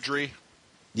 Rob Corddry.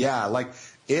 Yeah, like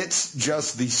It's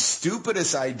just the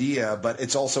stupidest idea, but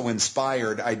it's also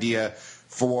inspired idea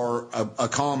for a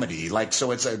comedy. Like,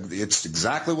 so it's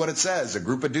exactly what it says. A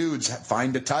group of dudes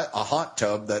find a hot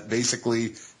tub that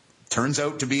basically turns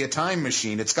out to be a time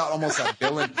machine. It's got almost a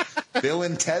Bill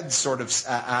and Ted sort of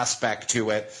aspect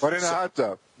to it. But in a hot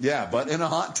tub. Yeah, but in a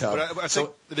hot tub. But I think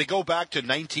they go back to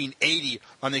 1980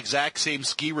 on the exact same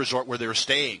ski resort where they were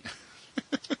staying.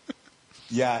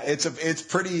 Yeah,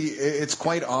 it's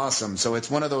quite awesome. So it's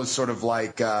one of those sort of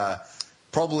like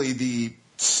probably the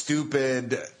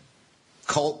stupid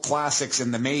cult classics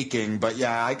in the making. But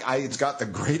yeah, it's got the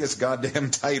greatest goddamn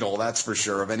title, that's for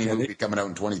sure, of any movie coming out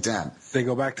in 2010. They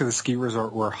go back to the ski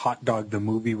resort where Hot Dog the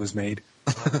movie was made.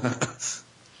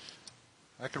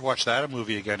 I could watch that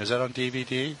movie again. Is that on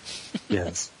DVD?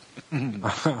 Yes.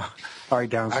 All right,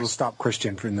 Downs, we'll stop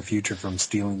Christian in the future from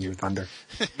stealing your thunder.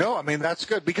 No, I mean, that's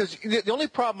good, because the only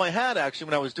problem I had, actually,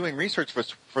 when I was doing research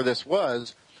for this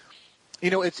was,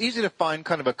 it's easy to find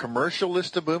kind of a commercial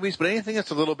list of movies, but anything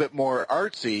that's a little bit more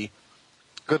artsy,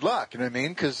 good luck, you know what I mean?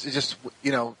 Because it's just,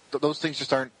 those things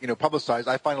just aren't, publicized.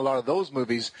 I find a lot of those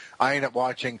movies I end up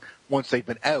watching once they've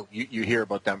been out. You hear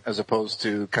about them as opposed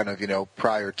to kind of,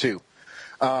 prior to.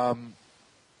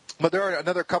 But there are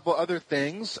another couple other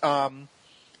things.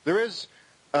 There is,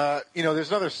 there's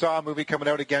another Saw movie coming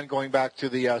out again, going back to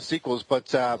the sequels,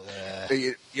 but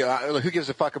who gives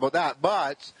a fuck about that?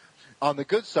 But on the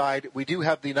good side, we do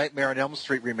have the Nightmare on Elm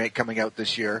Street remake coming out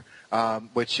this year,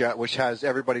 which has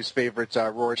everybody's favorite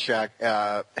Rorschach,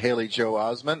 Haley Joel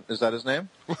Osment. Is that his name?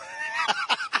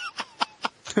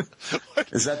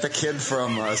 Is that the kid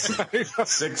from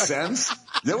Sixth Sense?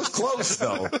 That was close,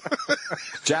 though.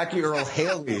 Jackie Earle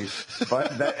Haley.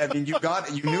 But you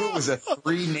knew it was a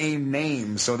 3-name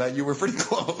name, so that you were pretty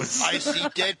close. I see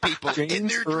dead people in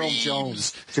their dreams.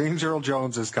 Jones. James Earl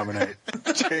Jones is coming out.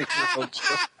 James Earl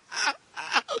Jones.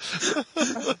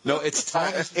 No,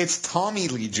 it's Tommy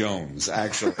Lee Jones,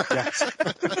 actually. Yes.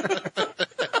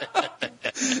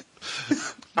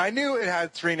 I knew it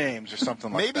had 3 names or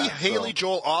something like that. Maybe Haley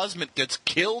Joel Osment gets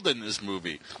killed in this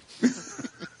movie.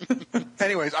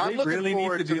 Anyways, I'm looking really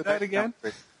forward need to do that again.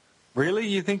 Really,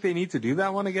 you think they need to do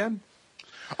that one again?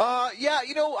 Yeah.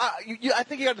 I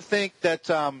think you got to think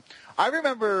that. I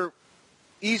remember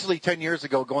easily 10 years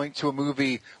ago going to a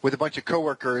movie with a bunch of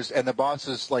coworkers, and the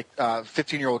boss's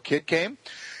 15-year-old kid came,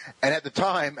 and at the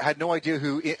time had no idea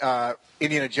who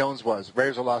Indiana Jones was,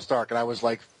 Raiders of the Lost Ark, and I was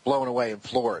blown away and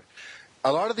floored.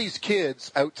 A lot of these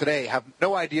kids out today have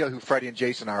no idea who Freddy and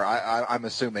Jason are, I'm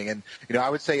assuming. And,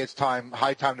 I would say it's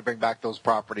high time to bring back those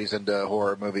properties into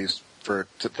horror movies for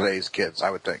today's kids, I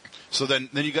would think. So then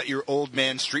you got your old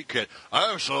man street kid.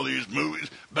 I saw these movies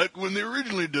back when they were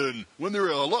originally done, when they were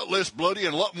a lot less bloody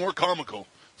and a lot more comical.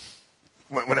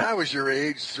 When I was your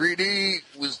age, 3D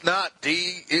was not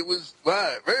D. It was,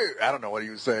 I don't know what he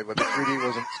was saying, but the 3D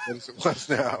wasn't as it was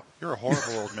now. You're a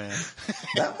horrible old man.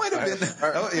 That might have been,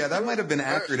 that might have been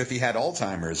accurate if he had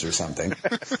Alzheimer's or something.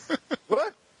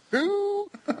 What? Who?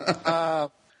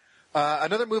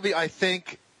 Another movie, I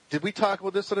think, did we talk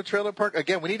about this at a trailer park?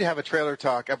 Again, we need to have a trailer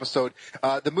talk episode.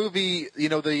 The movie, the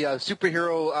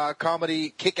superhero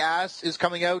comedy Kick-Ass is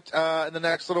coming out in the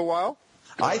next little while.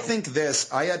 I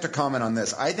had to comment on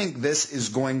this. I think this is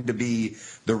going to be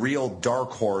the real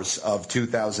dark horse of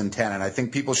 2010, and I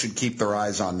think people should keep their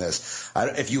eyes on this.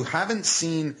 If you haven't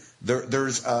seen,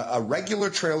 there's a regular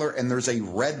trailer and there's a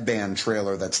red band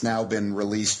trailer that's now been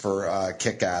released for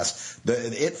Kick-Ass.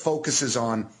 It focuses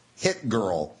on Hit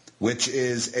Girl, which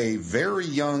is a very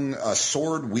young,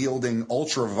 sword-wielding,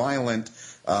 ultra-violent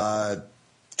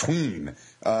tween.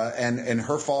 And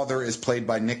her father is played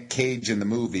by Nick Cage in the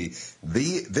movie.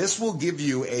 This will give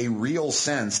you a real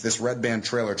sense, this red band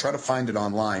trailer, try to find it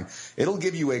online. It'll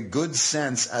give you a good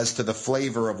sense as to the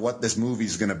flavor of what this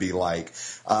movie's going to be like.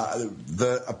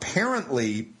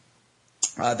 Apparently,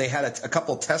 they had a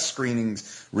couple test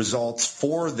screenings results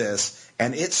for this,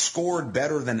 and it scored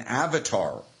better than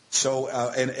Avatar. So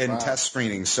in test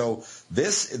screenings. So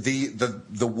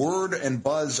the word and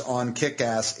buzz on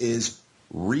Kick-Ass is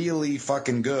really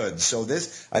fucking good. So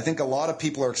I think a lot of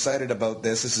people are excited about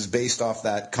this. This is based off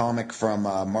that comic from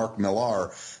Mark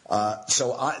Millar.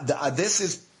 This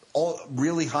is all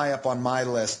really high up on my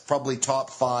list, probably top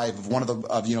 5 of one of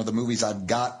the movies I've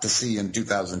got to see in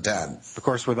 2010. Of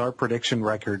course, with our prediction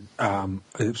record,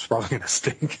 it's probably going to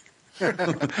stink.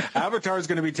 Avatar is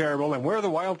going to be terrible, and Where the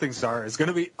Wild Things Are is going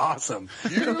to be awesome.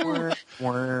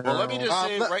 Well, let me just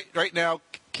say right now,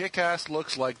 Kick-Ass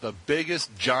looks like the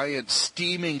biggest, giant,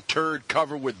 steaming turd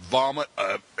covered with vomit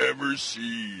I've ever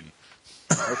seen.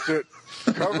 That's it.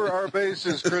 Cover our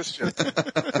bases, Christian.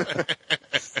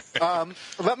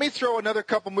 Let me throw another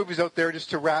couple movies out there just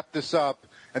to wrap this up,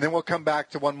 and then we'll come back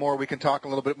to one more we can talk a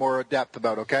little bit more in depth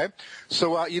about, okay?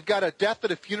 So you've got A Death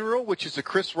at a Funeral, which is a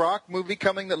Chris Rock movie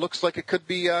coming that looks like it could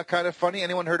be kind of funny.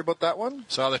 Anyone heard about that one?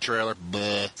 Saw the trailer.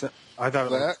 I thought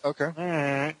it was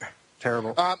Okay.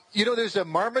 terrible. There's a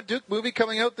Marmaduke movie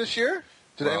coming out this year.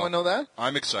 Did anyone know that?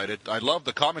 I'm excited. I love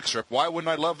the comic strip. Why wouldn't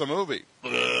I love the movie?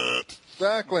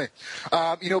 Exactly.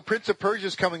 Prince of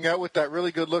Persia's coming out with that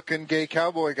really good-looking gay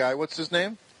cowboy guy. What's his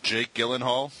name? Jake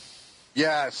Gyllenhaal.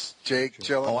 Yes, Jake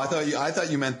Gyllenhaal. Oh, I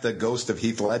thought you meant the ghost of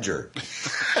Heath Ledger.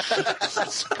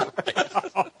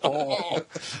 Well,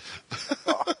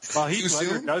 Heath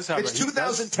Ledger does have It's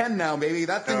 2010 now, baby.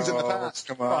 That thing's in the past.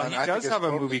 Come Well, on. he does have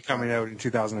a movie coming out in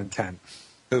 2010.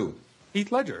 Who?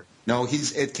 Heath Ledger. No,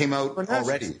 it came out When has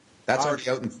already. That's already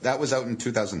out. That was out in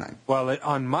 2009. Well,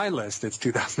 on my list, it's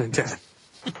 2010.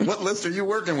 What list are you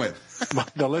working with?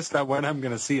 The list that when I'm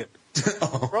going to see it.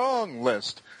 Wrong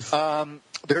list.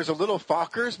 There's a Little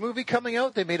Fockers movie coming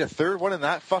out. They made a third one in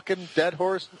that fucking Dead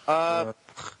Horse So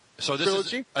this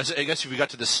trilogy. I guess if we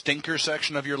got to the stinker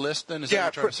section of your list, then is that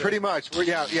what you're trying to say? Pretty much. We're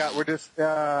just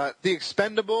The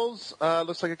Expendables.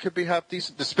 Looks like it could be half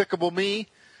decent. Despicable Me.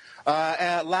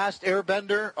 Last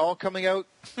Airbender, all coming out.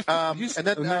 And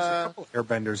then there's a couple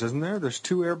Airbenders, isn't there? There's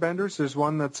two Airbenders. There's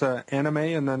one that's anime,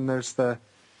 and then there's the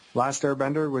Last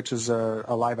Airbender, which is a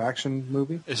live-action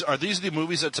movie. Are these the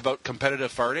movies that's about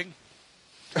competitive farting?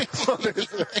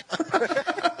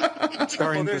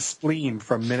 Starring the Spleen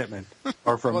from Minutemen.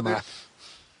 Or from...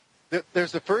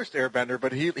 there's the first Airbender,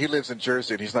 but he lives in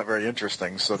Jersey, and he's not very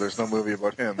interesting, so there's no movie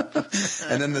about him.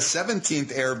 And then the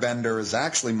 17th Airbender is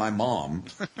actually my mom,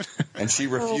 and she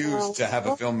refused to have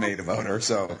a film made about her.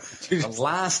 So the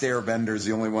last Airbender is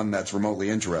the only one that's remotely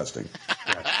interesting.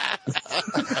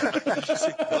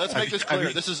 Well, let's make this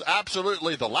clear. This is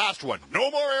absolutely the last one. No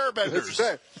more Airbenders.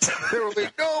 There will be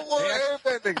no more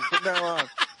airbending from now on.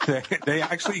 They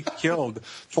actually killed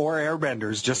 4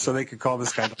 Airbenders just so they could call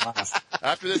this guy the last.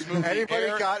 After this movie, Anybody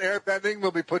got airbending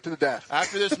will be put to the death.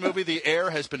 After this movie, the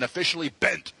air has been officially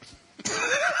bent.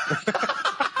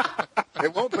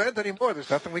 It won't bend anymore. There's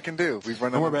nothing we can do. We've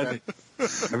run No more out of bending.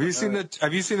 Have you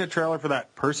seen the trailer for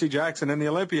that Percy Jackson and the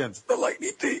Olympians? The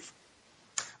Lightning Thief.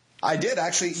 I did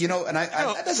actually, and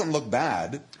that doesn't look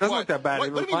bad. It doesn't look that bad.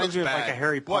 It reminds me of like a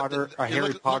Harry Potter,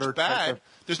 looks bad.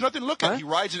 There's nothing to look at. He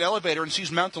rides an elevator and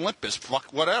sees Mount Olympus.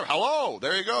 Fuck, whatever. Hello,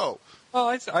 there you go. Well,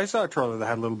 I saw a trailer that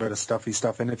had a little bit of stuffy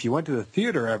stuff in it. If you went to the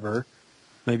theater ever,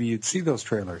 maybe you'd see those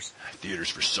trailers. Theaters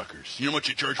for suckers. You know what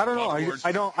you charge for I don't know.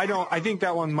 popcorn? I think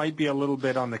that one might be a little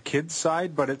bit on the kids'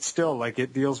 side, but it's still like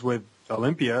it deals with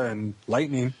Olympia and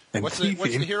lightning and What's the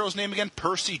hero's name again?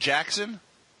 Percy Jackson?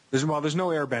 There's no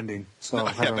airbending, so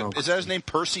I don't know. Is that his name,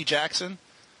 Percy Jackson?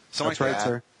 That's right,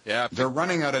 sir. Yeah, They're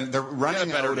running out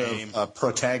of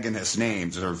protagonist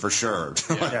names for sure.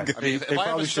 Yeah. I mean, if I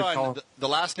have a son, the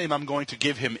last name I'm going to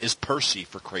give him is Percy,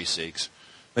 for Christ's sakes.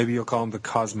 Maybe you'll call him the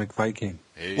Cosmic Viking.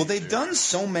 Well, they've done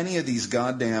so many of these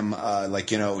goddamn,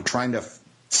 trying to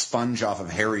sponge off of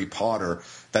Harry Potter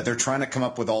that they're trying to come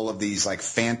up with all of these like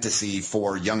fantasy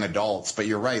for young adults. But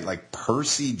you're right, like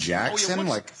Percy Jackson,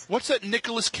 what's that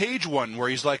Nicolas Cage one where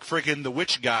he's like friggin' the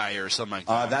witch guy or something like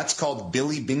that? That's called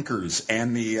Billy Binkers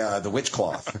and the witch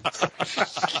cloth.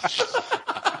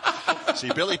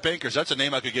 See, Billy Binkers, that's a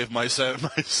name I could give my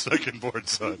second-born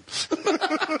son.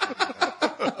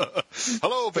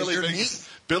 Hello, Billy Binkers.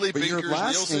 Billy But Binkers your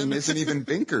last Nielsen. name isn't even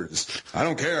Binkers. I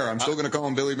don't care. I'm still going to call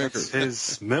him Billy Binkers.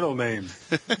 His middle name.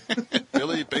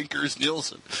 Billy Binkers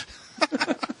Nielsen.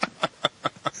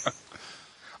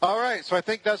 All right, so I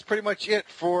think that's pretty much it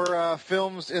for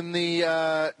films in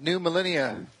the new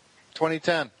millennia,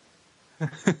 2010.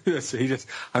 So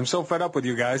I'm so fed up with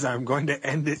you guys. I'm going to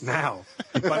end it now.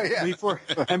 But before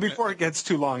it gets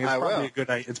too long, it's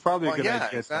probably a good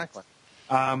idea. Exactly.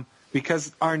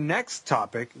 Because our next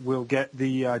topic will get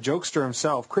the jokester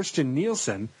himself, Christian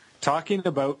Nielsen, talking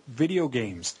about video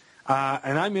games.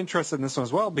 And I'm interested in this one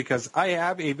as well because I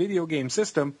have a video game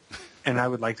system, and I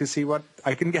would like to see what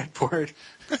I can get for it.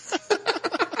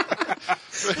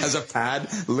 As a pad,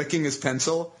 licking his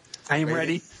pencil. I'm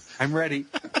ready.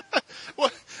 Well,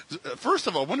 first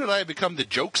of all, when did I become the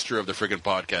jokester of the friggin'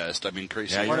 podcast? I mean,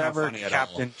 crazy. Yeah, whatever,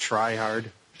 Captain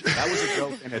Tryhard. That was a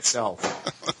joke in itself.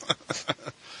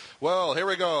 Well, here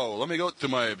we go. Let me go to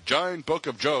my giant book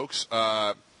of jokes.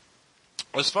 As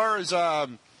far as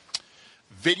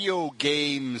video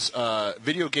games,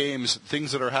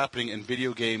 things that are happening in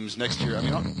video games next year. I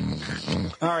mean,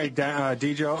 all right,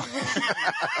 Dejo.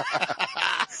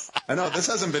 I know, this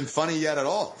hasn't been funny yet at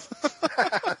all.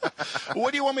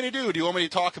 What do you want me to do? Do you want me to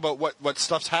talk about what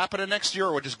stuff's happening next year,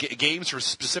 or just games for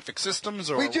specific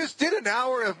systems? Or We just did an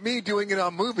hour of me doing it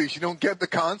on movies. You don't get the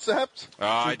concept?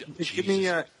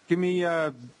 Give me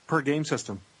per game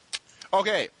system.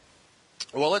 Okay.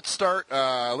 Well, let's start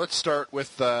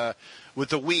with the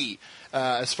Wii.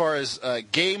 As far as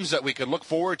games that we could look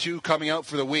forward to coming out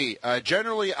for the Wii,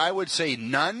 generally I would say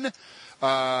none.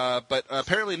 But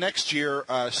apparently next year,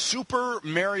 Super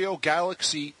Mario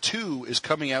Galaxy 2 is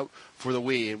coming out for the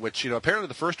Wii, which, apparently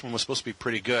the first one was supposed to be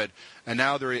pretty good, and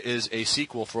now there is a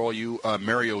sequel for all you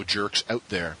Mario jerks out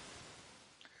there.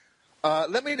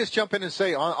 Let me just jump in and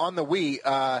say on the Wii,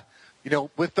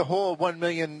 with the whole 1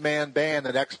 million man ban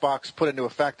that Xbox put into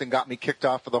effect and got me kicked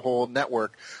off of the whole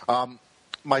network,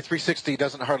 my 360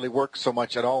 doesn't hardly work so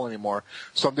much at all anymore.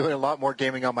 So I'm doing a lot more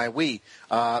gaming on my Wii,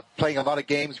 playing a lot of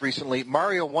games recently.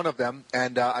 Mario, one of them,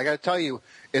 and I got to tell you,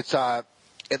 it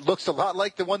looks a lot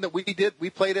like the one that we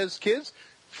played as kids.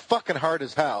 Fucking hard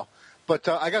as hell. But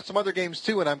I got some other games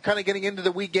too, and I'm kind of getting into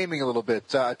the Wii gaming a little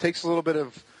bit. It takes a little bit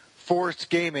of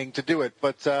forced gaming to do it,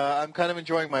 but I'm kind of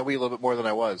enjoying my Wii a little bit more than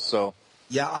I was. So.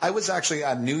 Yeah, I was actually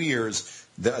at New Year's.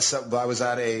 I was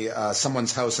at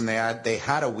someone's house, and they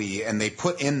had a Wii, and they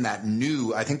put in that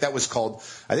new. I think that's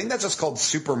just called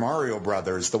Super Mario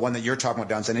Brothers, the one that you're talking about,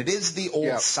 Downs, and it is the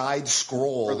old side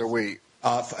scroll for the Wii.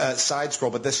 Side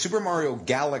scroll, but the Super Mario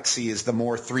Galaxy is the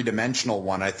more three-dimensional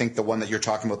one. I think the one that you're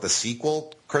talking about, the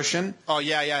sequel, Christian. Oh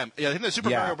yeah. I think the Super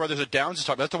Mario Brothers that Downs is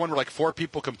talking. That's the one where like 4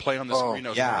 people can play on the screen.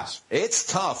 Yeah, it's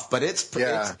tough, but it's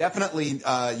definitely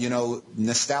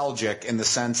nostalgic in the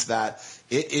sense that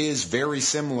it is very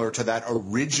similar to that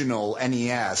original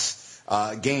NES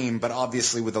game, but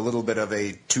obviously with a little bit of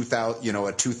a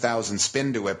 2000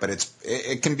 spin to it. But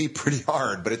it can be pretty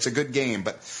hard, but it's a good game.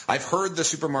 But I've heard the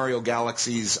Super Mario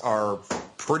Galaxies are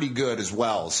pretty good as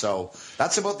well. So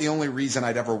that's about the only reason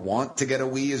I'd ever want to get a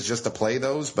Wii is just to play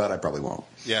those, but I probably won't.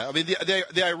 Yeah, I mean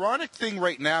the ironic thing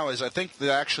right now is I think that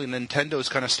actually Nintendo is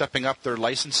kind of stepping up their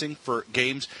licensing for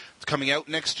games coming out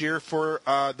next year for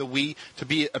the Wii to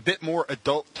be a bit more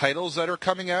adult titles that are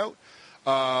coming out.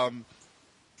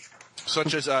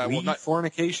 Such as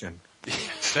fornication.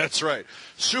 That's right.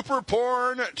 Super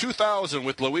Porn 2000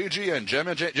 with Luigi and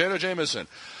Jenna Jameson.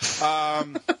 The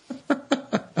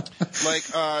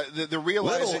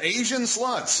realizing little Asian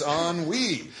sluts on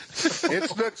Wii.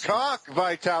 It's the cock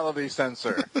vitality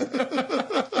sensor.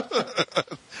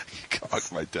 Cock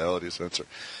vitality sensor.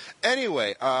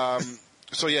 Anyway,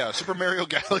 Super Mario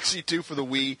Galaxy 2 for the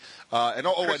Wii. I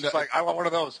want one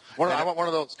of those. I want one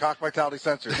of those cock vitality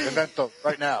sensors. Invent those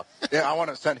right now. Yeah, I want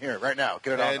it sent here right now.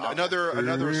 Get it on.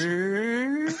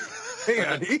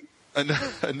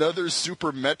 Another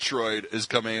Super Metroid is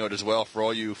coming out as well for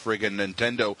all you friggin'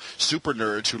 Nintendo super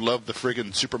nerds who love the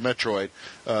friggin' Super Metroid.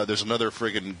 There's another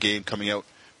friggin' game coming out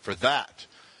for that.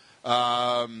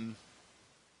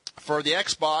 For the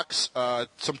Xbox,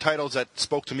 some titles that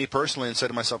spoke to me personally and said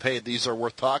to myself, hey, these are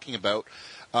worth talking about.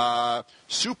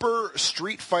 Super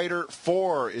Street Fighter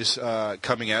 4 is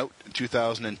coming out in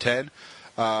 2010.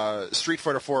 Street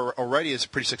Fighter 4 already is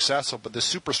pretty successful, but the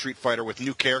Super Street Fighter with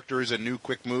new characters and new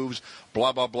quick moves,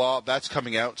 blah, blah, blah, that's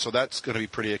coming out, so that's going to be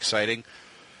pretty exciting.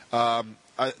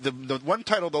 The one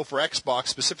title, though, for Xbox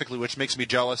specifically, which makes me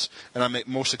jealous and I'm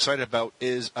most excited about,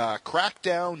 is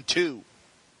Crackdown 2.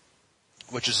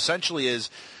 Which essentially is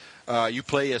you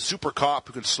play a super cop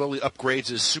who can slowly upgrade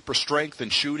his super strength and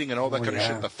shooting and all that kind of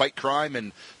shit to fight crime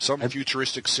in some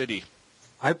futuristic city.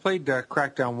 I played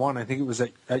Crackdown 1. I think it was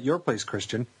at your place,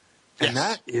 Christian. And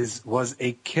that was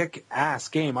a kick-ass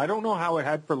game. I don't know how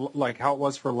it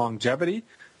was for longevity,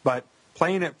 but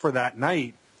playing it for that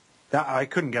night, I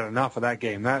couldn't get enough of that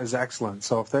game. That is excellent.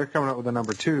 So if they're coming out with a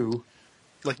number 2...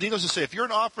 Like needless to say, if you're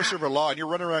an officer of the law and you're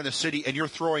running around the city and you're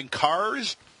throwing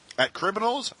cars at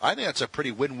criminals, I think that's a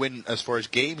pretty win-win as far as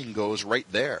gaming goes right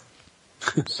there.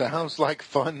 Sounds like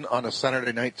fun on a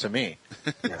Saturday night to me.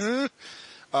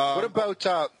 What about,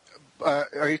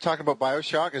 are you talking about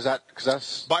BioShock? Cause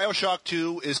that's... BioShock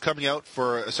 2 is coming out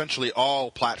for essentially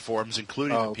all platforms,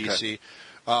 including the PC.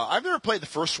 I've never played the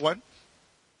first one.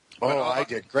 I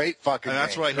did. Great fucking And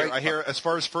that's game. what I hear. I hear as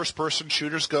far as first-person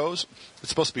shooters goes, it's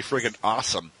supposed to be friggin'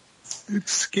 awesome.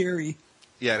 It's scary.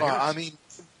 Yeah,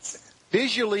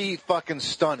 visually fucking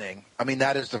stunning. I mean,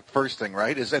 that is the first thing,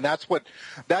 right? And that's what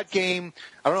that game.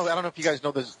 I don't know if you guys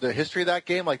know the history of that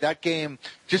game. Like that game,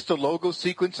 just the logo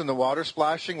sequence and the water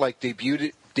splashing, like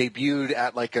debuted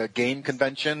at like a game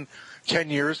convention 10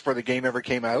 years before the game ever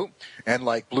came out, and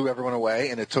like blew everyone away.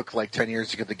 And it took like 10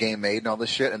 years to get the game made and all this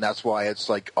shit. And that's why it's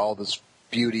like all this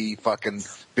beauty, fucking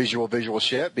visual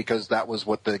shit, because that was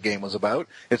what the game was about.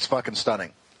 It's fucking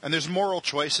stunning. And there's moral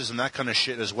choices and that kind of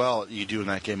shit as well you do in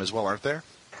that game as well, aren't there?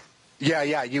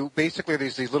 Yeah. You basically,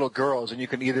 there's these little girls, and you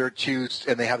can either choose,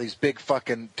 and they have these big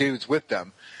fucking dudes with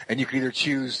them, and you can either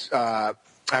choose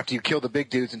after you kill the big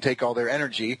dudes and take all their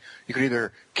energy, you can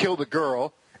either kill the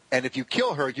girl, and if you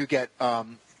kill her, you get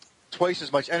twice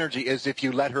as much energy as if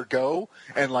you let her go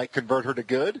and like convert her to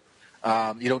good.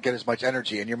 You don't get as much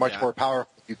energy, and you're much more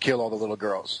powerful if you kill all the little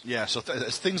girls. Yeah, so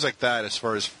things like that, as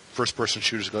far as first-person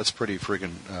shooters go, that's pretty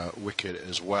friggin' wicked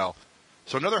as well.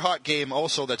 So another hot game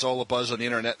also that's all abuzz on the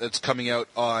internet that's coming out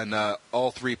on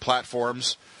all three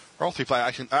platforms, or all three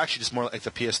platforms, actually just more like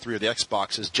the PS3 or the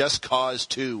Xbox, is Just Cause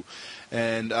 2.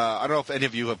 And I don't know if any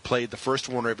of you have played the first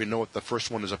one or even know what the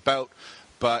first one is about,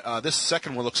 but this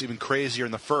second one looks even crazier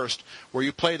than the first, where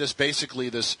you play this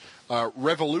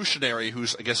revolutionary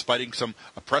who's, I guess, fighting some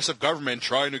oppressive government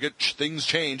trying to get things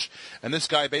changed. And this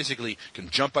guy basically can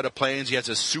jump out of planes. He has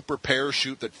a super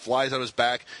parachute that flies out his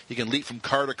back. He can leap from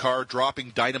car to car,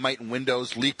 dropping dynamite in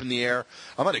windows, leap in the air.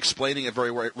 I'm not explaining it very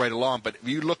right along, but if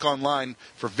you look online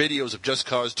for videos of Just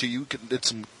Cause 2, it's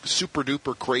some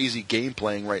super-duper crazy game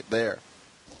playing right there.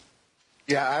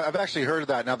 Yeah, I've actually heard of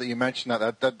that now that you mention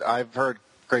that I've heard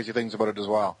crazy things about it as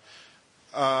well.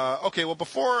 Okay, well,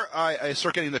 before I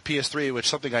start getting the PS3, which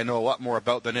is something I know a lot more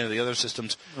about than any of the other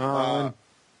systems.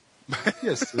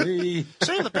 PS3.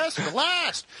 Save the best for the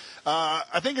last.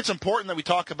 I think it's important that we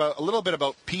talk about a little bit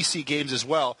about PC games as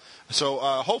well. So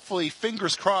hopefully,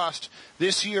 fingers crossed,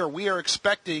 this year we are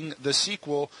expecting the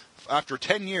sequel after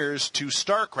 10 years to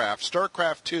StarCraft.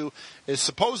 StarCraft 2 is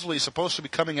supposedly supposed to be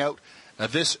coming out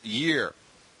this year.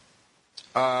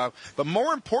 But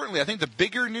more importantly, I think the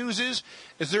bigger news is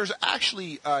there's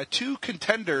actually two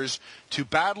contenders to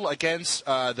battle against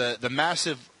the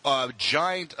massive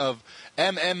giant of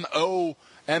MMO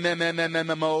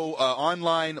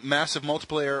online massive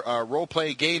multiplayer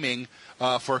role-play gaming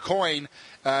for a coin,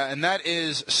 and that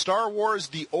is Star Wars: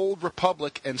 The Old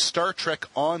Republic and Star Trek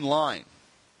Online.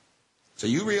 So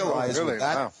you realize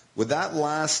with that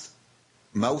last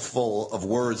mouthful of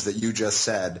words that you just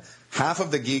said, half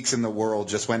of the geeks in the world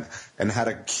just went and had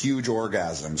a huge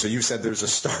orgasm. So you said there's a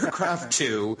StarCraft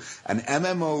 2, an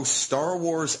MMO, Star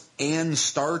Wars, and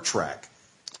Star Trek.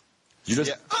 You just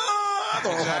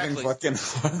exactly. having fucking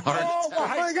Oh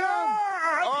my God!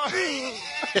 Oh,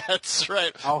 that's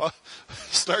right.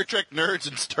 Star Trek nerds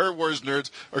and Star Wars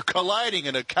nerds are colliding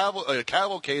in a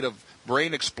cavalcade of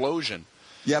brain explosion.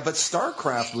 Yeah, but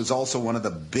StarCraft was also one of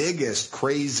the biggest,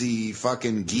 crazy,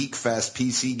 fucking geek fest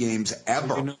PC games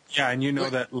ever. And you know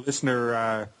that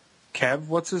listener Kev,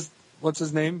 what's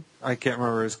his name? I can't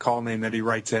remember his call name that he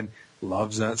writes in.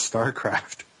 Loves that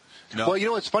StarCraft. No. Well, you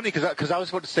know, it's funny because I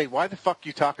was about to say, why the fuck are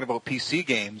you talking about PC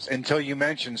games until you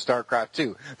mentioned StarCraft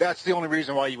 2? That's the only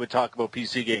reason why you would talk about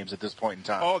PC games at this point in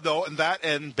time. Oh, no,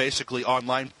 and basically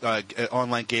online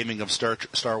gaming of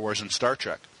Star Wars and Star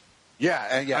Trek.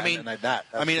 Yeah.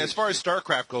 I mean, as far as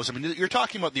StarCraft goes, I mean, you're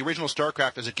talking about the original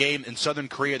StarCraft as a game in Southern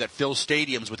Korea that fills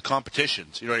stadiums with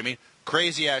competitions. You know what I mean?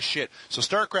 Crazy ass shit. So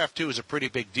StarCraft 2 is a pretty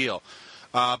big deal.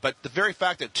 But the very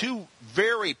fact that two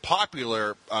very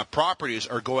popular properties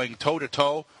are going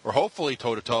toe-to-toe, or hopefully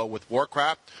toe-to-toe, with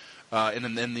Warcraft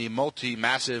in the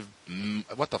multi-massive,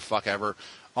 what the fuck ever,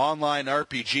 online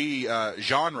RPG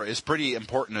genre is pretty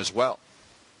important as well.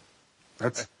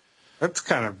 That's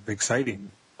kind of exciting.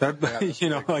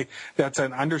 That's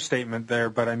an understatement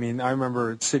there. But I mean, I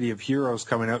remember City of Heroes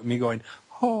coming out and me going,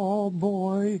 "Oh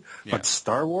boy!" Yeah. But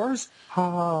Star Wars,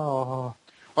 oh.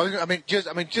 I mean,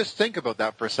 just think about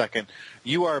that for a second.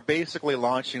 You are basically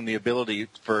launching the ability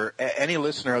for any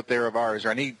listener out there of ours,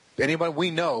 or anyone we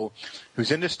know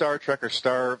who's into Star Trek or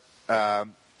Star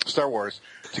Wars,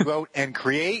 to go out and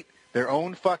create their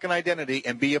own fucking identity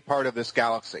and be a part of this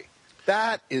galaxy.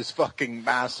 That is fucking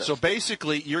massive. So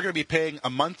basically, you're going to be paying a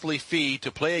monthly fee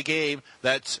to play a game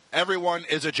that's everyone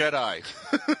is a Jedi.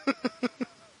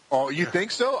 Oh, you think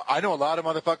so? I know a lot of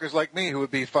motherfuckers like me who would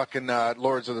be fucking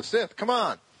Lords of the Sith. Come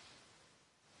on.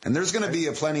 And there's going to be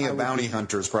plenty of bounty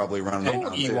hunters probably running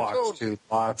around. Ewoks, too.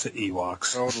 Lots of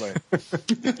Ewoks. Totally.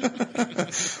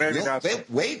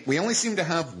 Wait, we only seem to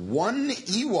have one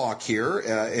Ewok here.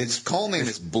 His call name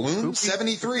is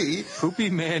Bloom73. Poopy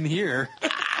man here.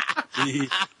 the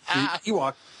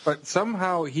Ewok. But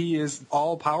somehow he is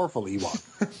all-powerful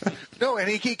Ewok. No, and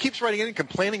he keeps writing in and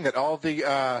complaining that all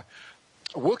the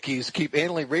Wookiees keep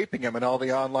anally raping him in all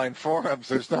the online forums.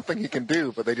 There's nothing he can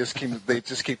do, but they just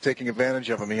keep taking advantage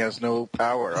of him. He has no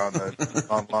power on the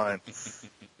online.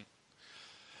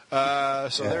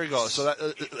 So there you go. So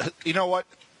that you know what?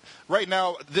 Right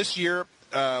now, this year,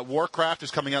 Warcraft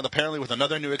is coming out apparently with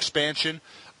another new expansion.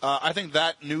 I think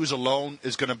that news alone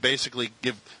is going to basically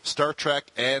give Star Trek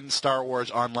and Star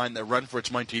Wars Online the run for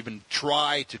its money to even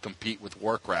try to compete with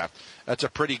Warcraft. That's a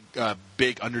pretty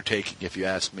big undertaking, if you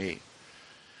ask me.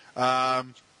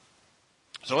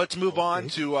 So let's move on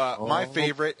to my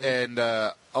favorite and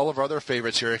all of our other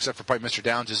favorites here, except for probably Mr.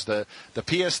 Downs, is the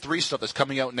PS3 stuff that's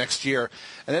coming out next year.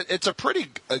 And it's a pretty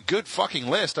good fucking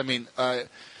list. I mean,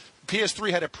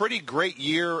 PS3 had a pretty great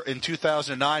year in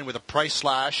 2009 with a price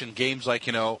slash and games like,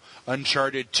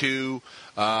 Uncharted 2,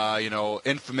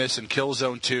 Infamous and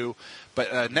Killzone 2.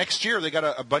 But next year they got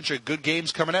a bunch of good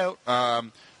games coming out.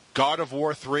 God of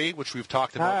War 3, which we've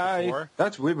talked about before.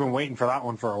 We've been waiting for that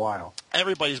one for a while.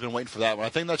 Everybody's been waiting for that one. I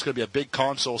think that's going to be a big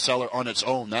console seller on its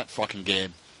own, that fucking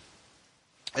game.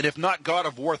 And if not God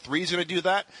of War 3 is going to do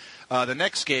that, the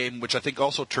next game, which I think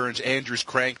also turns Andrew's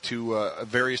crank to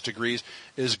various degrees,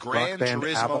 is Gran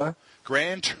Turismo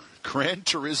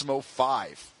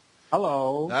 5.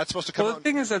 Hello. That's supposed to come out. The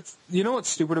thing is, what's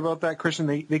stupid about that, Christian?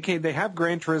 They have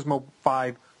Gran Turismo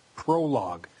 5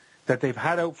 Prologue that they've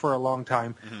had out for a long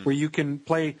time, where you can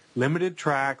play limited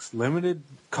tracks, limited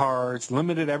cars,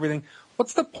 limited everything.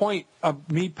 What's the point of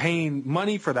me paying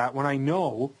money for that when I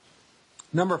know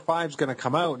number 5 is going to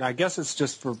come out? And I guess it's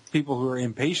just for people who are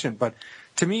impatient, but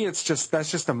to me, that's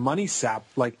just a money sap.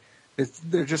 Like,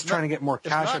 they're just trying to get more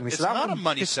cash out of me. It's not a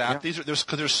money sap. Yeah.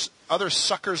 There's other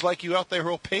suckers like you out there who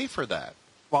will pay for that.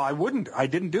 Well, I wouldn't. I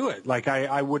didn't do it. Like,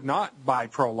 I would not buy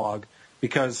Prologue.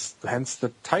 Because, hence the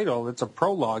title, it's a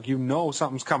prologue. You know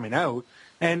something's coming out.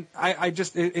 And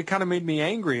it kind of made me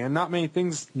angry. And not many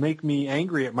things make me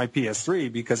angry at my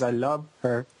PS3 because I love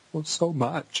her so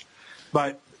much.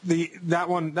 But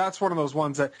that's one of those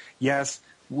ones that, yes,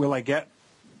 will I get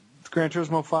Gran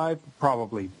Turismo 5?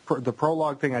 Probably. The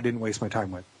prologue thing I didn't waste my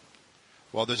time with.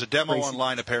 Well, there's a demo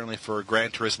online apparently for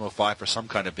Gran Turismo 5 for some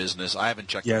kind of business. I haven't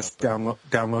checked it out. Yes,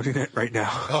 downloading it right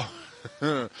now.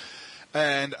 Oh.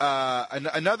 And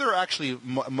another actually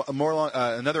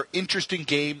another interesting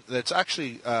game that's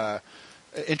actually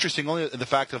interesting only the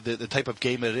fact of the type of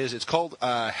game it is. It's called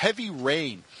Heavy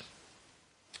Rain.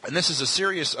 And this is a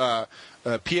serious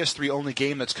PS3 only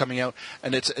game that's coming out,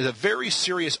 and it's a very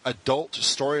serious adult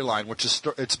storyline, which is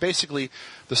it's basically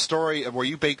the story of where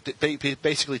you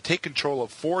basically take control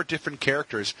of 4 different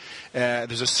characters.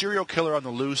 There's a serial killer on the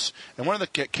loose, and one of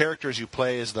the characters you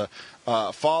play is the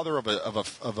father of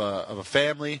a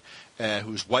family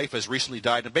whose wife has recently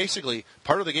died, and basically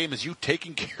part of the game is you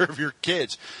taking care of your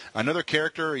kids. Another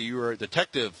character, you're a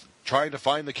detective trying to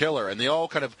find the killer, and they all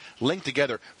kind of link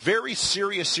together. Very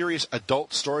serious adult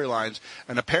storylines,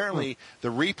 and apparently the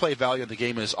replay value of the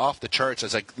game is off the charts,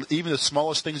 as like even the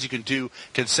smallest things you can do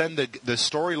can send the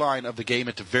storyline of the game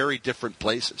into very different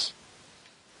places.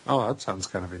 Oh, that sounds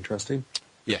kind of interesting.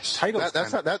 Yes.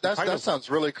 That sounds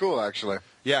really cool, actually.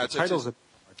 Yeah,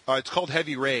 it's called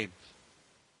Heavy Rain.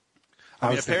 I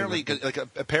mean,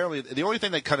 apparently the only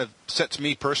thing that kind of sets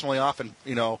me personally off, and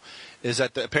is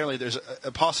that apparently there's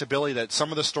a possibility that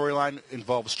some of the storyline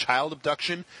involves child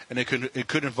abduction, and it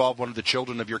could involve one of the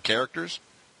children of your characters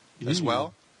as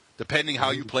well, depending how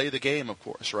you play the game, of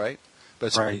course, right?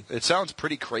 But it sounds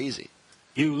pretty crazy.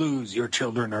 You lose, your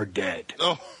children are dead.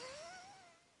 Oh,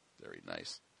 very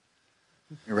nice.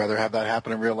 You'd rather have that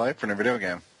happen in real life or in a video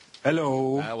game?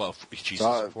 Hello. Well, Jesus,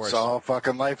 of course. It's all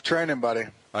fucking life training, buddy.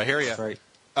 I hear you. That's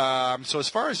right. So as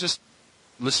far as just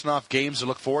listing off games to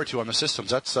look forward to on the systems,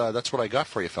 that's what I got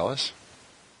for you, fellas.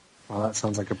 Well, that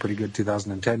sounds like a pretty good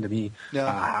 2010 to me. Yeah.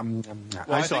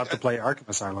 I still have to play Arkham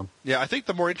Asylum. Yeah, I think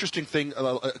the more interesting thing,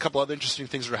 a couple other interesting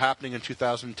things that are happening in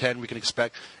 2010 we can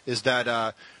expect is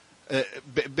that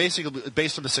basically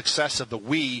based on the success of the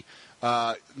Wii,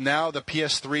 now the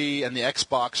PS3 and the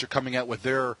Xbox are coming out with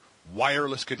their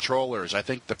wireless controllers. I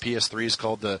think the PS3 is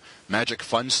called the Magic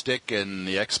Fun Stick, and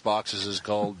the Xbox is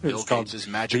called Bill Gates'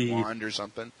 Magic Wand or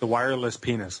something. The wireless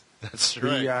penis. That's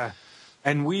right.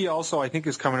 And Wii also, I think,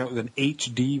 is coming out with an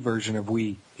HD version of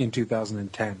Wii in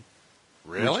 2010.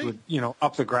 Really? Which would,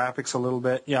 up the graphics a little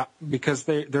bit. Yeah, because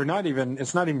they're not even.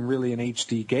 It's not even really an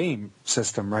HD game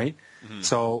system, right? Mm-hmm.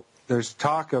 So there's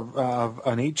talk of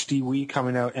an HD Wii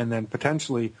coming out, and then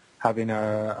potentially having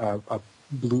a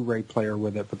Blu-ray player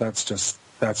with it, but that's just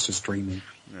dreaming.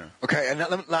 Yeah. Okay, and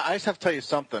I just have to tell you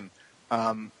something.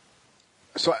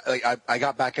 So I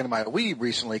got back into my Wii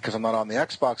recently because I'm not on the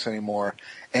Xbox anymore,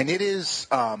 and it is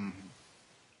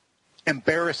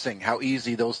embarrassing how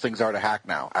easy those things are to hack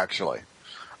now, actually.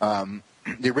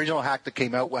 the original hack that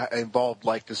came out involved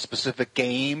like the specific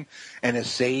game and a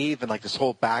save and like this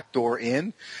whole backdoor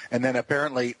in. And then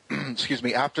apparently, excuse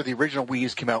me, after the original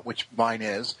Wii's came out, which mine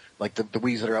is, like the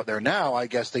Wii's that are out there now, I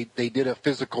guess they did a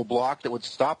physical block that would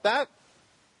stop that.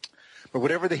 But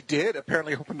whatever they did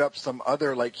apparently opened up some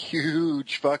other like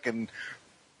huge fucking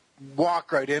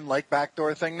walk right in like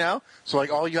backdoor thing now. So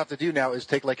like all you have to do now is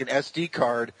take like an SD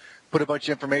card, put a bunch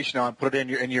of information on, put it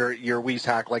in your Wii's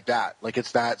hack like that. Like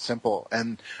it's that simple.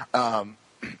 And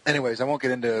anyways, I won't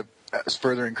get into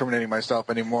further incriminating myself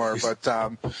anymore. But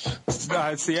it's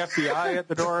the FBI at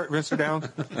the door, Mr. Downs.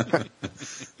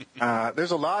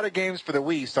 There's a lot of games for the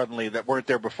Wii suddenly that weren't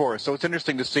there before. So it's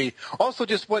interesting to see. Also,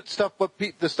 just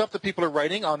the stuff that people are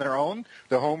writing on their own,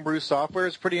 the homebrew software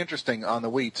is pretty interesting on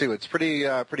the Wii too. It's pretty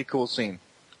cool scene.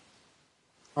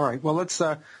 All right. Well,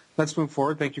 let's move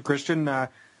forward. Thank you, Christian.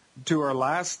 To our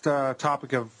last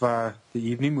topic of the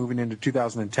evening, moving into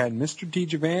 2010, Mr.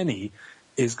 DiGiovanni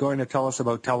is going to tell us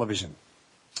about television.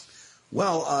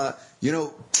 Well,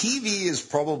 TV is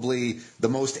probably the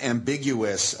most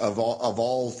ambiguous of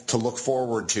all to look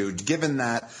forward to, given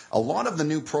that a lot of the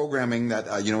new programming that,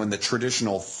 in the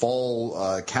traditional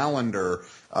fall calendar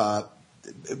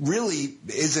really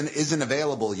isn't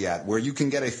available yet, where you can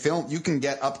get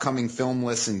upcoming film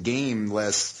lists and game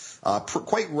lists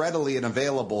quite readily and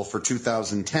available for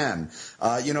 2010.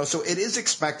 So it is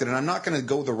expected, and I'm not going to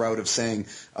go the route of saying,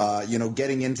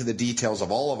 getting into the details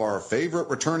of all of our favorite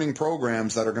returning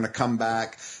programs that are going to come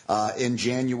back in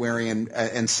January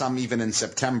and some even in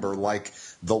September, like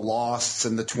the Losts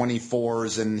and the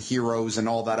 24s and Heroes and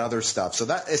all that other stuff. So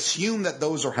assume that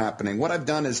those are happening. What I've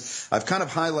done is I've kind of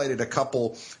highlighted a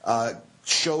couple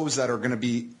shows that are going to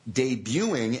be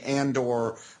debuting and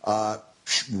or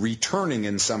returning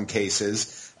in some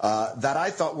cases that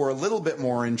I thought were a little bit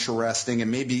more interesting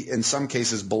and maybe in some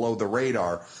cases below the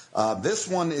radar. This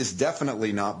one is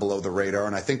definitely not below the radar,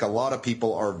 and I think a lot of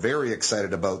people are very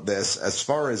excited about this. As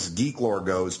far as geek lore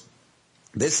goes,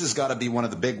 this has got to be one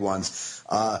of the big ones.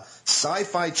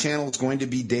 Sci-Fi Channel is going to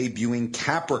be debuting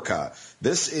Caprica.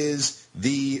 This is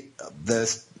the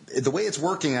way it's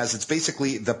working as it's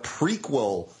basically the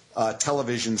prequel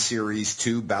television series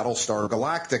to Battlestar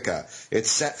Galactica.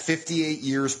 It's set 58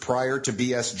 years prior to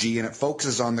BSG, and it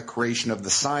focuses on the creation of the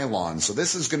Cylons. So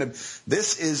this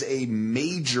is a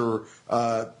major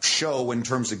show in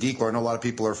terms of geek lore. I know a lot of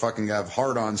people are fucking have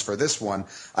hard-ons for this one.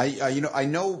 I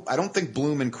don't think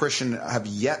Bloom and Christian have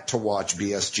yet to watch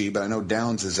BSG, but I know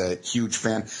Downs is a huge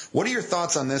fan. What are your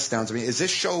thoughts on this, Downs? I mean, is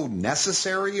this show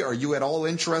necessary? Are you at all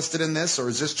interested in this, or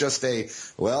is this just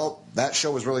that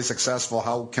show was really successful,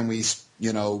 how can we,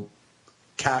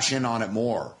 cash in on it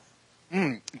more?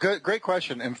 Great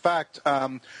question. In fact,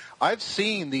 I've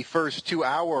seen the first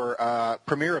 2-hour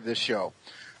premiere of this show.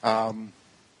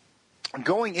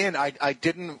 Going in, I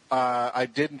didn't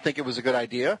think it was a good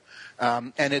idea,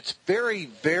 and it's very,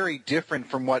 very different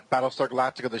from what Battlestar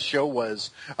Galactica the show was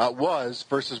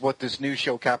versus what this new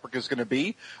show Caprica is going to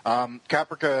be.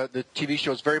 Caprica, the TV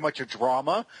show, is very much a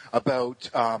drama about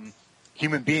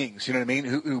human beings, you know what I mean,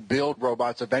 who build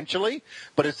robots eventually,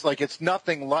 but it's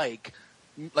nothing like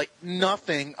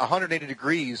nothing 180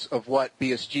 degrees of what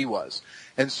BSG was,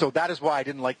 and so that is why I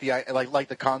didn't like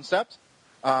the concept.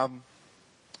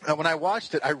 When I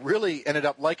watched it, I really ended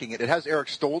up liking it. It has Eric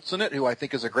Stoltz in it, who I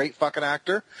think is a great fucking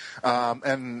actor,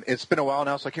 and it's been a while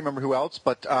now, so I can't remember who else,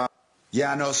 but.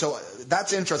 So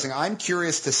that's interesting. I'm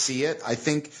curious to see it. I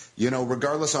think,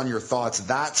 regardless on your thoughts,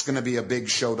 that's going to be a big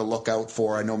show to look out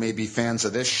for. I know maybe fans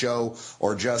of this show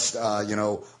or just,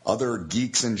 other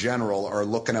geeks in general are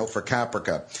looking out for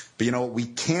Caprica. But, we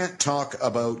can't talk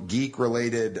about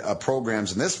geek-related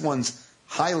programs, and this one's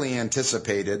highly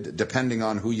anticipated, depending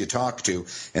on who you talk to,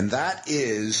 and that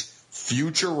is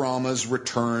Futurama's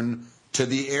return to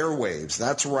the airwaves.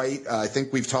 That's right. I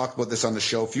think we've talked about this on the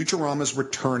show. Futurama's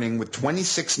returning with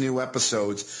 26 new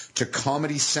episodes to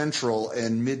Comedy Central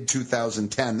in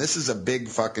mid-2010. This is a big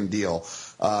fucking deal.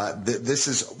 This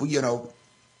is,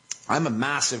 I'm a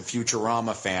massive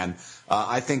Futurama fan.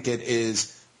 I think it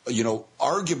is,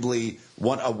 arguably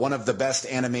one of the best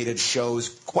animated shows,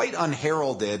 quite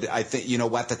unheralded. I think,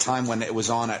 at the time when it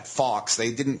was on at Fox,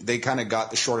 they kind of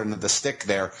got the short end of the stick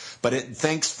there, but it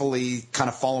thankfully kind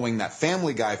of following that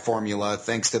Family Guy formula,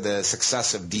 thanks to the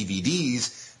success of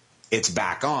DVDs, it's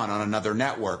back on another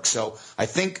network. So I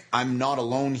think I'm not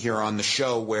alone here on the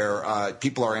show where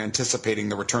people are anticipating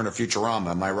the return of Futurama.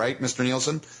 Am I right, Mr.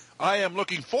 Nielsen? I am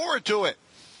looking forward to it.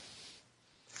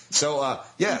 So,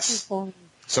 yes.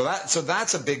 So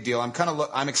that's a big deal.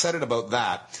 I'm excited about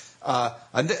that.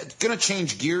 I'm going to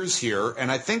change gears here,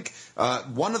 and I think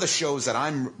one of the shows that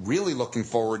I'm really looking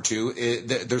forward to,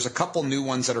 there's a couple new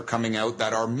ones that are coming out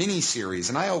that are miniseries,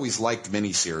 and I always liked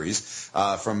miniseries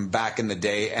from back in the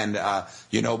day, and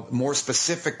more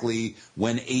specifically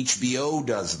when HBO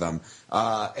does them.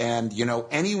 And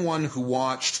anyone who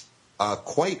watched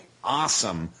quite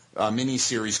awesome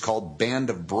miniseries called Band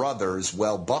of Brothers,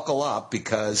 well, buckle up,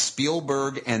 because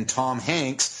Spielberg and Tom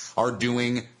Hanks are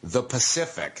doing The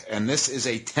Pacific, and this is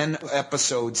a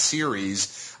 10-episode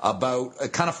series about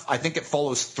I think it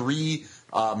follows 3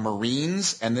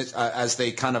 Marines, and as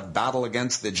they kind of battle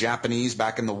against the Japanese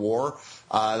back in the war.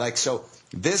 So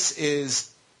this is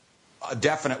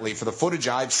definitely, for the footage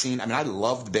I've seen, I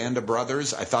loved Band of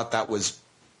Brothers. I thought that was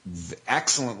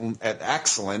excellent,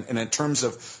 and in terms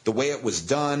of the way it was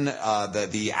done,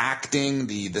 the acting,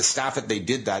 the staff that they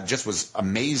did that just was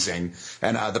amazing.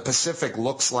 And the Pacific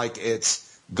looks like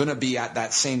it's going to be at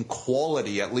that same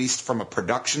quality, at least from a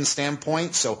production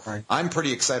standpoint. So right. I'm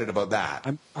pretty excited about that.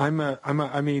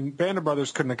 Band of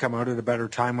Brothers couldn't have come out at a better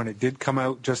time. When it did come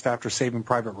out just after Saving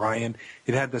Private Ryan,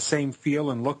 it had the same feel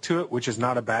and look to it, which is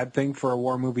not a bad thing for a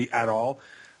war movie at all.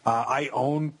 I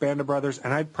own Band of Brothers,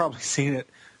 and I've probably seen it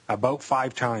about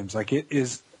 5 times. It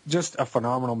is just a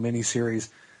phenomenal miniseries.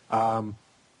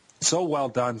 So well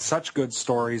done, such good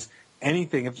stories.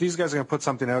 Anything, if these guys are going to put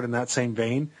something out in that same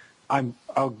vein,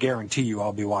 I'll guarantee you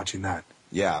I'll be watching that.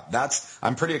 Yeah,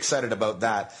 I'm pretty excited about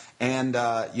that. And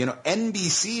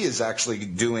NBC is actually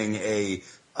doing a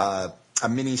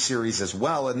miniseries as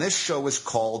well, and this show is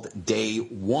called Day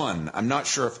One. I'm not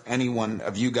sure if anyone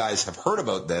of you guys have heard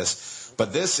about this,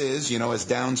 but this is, as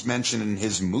Downs mentioned in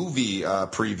his movie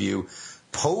preview,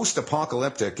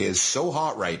 post-apocalyptic is so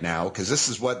hot right now, because this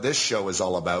is what this show is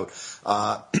all about.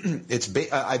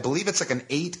 I believe it's like an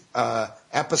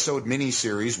 8-episode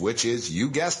miniseries, which is, you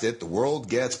guessed it, the world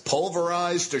gets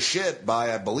pulverized to shit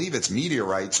by, I believe it's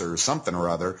meteorites or something or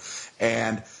other,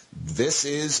 and this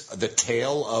is the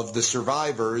tale of the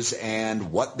survivors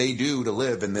and what they do to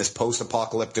live in this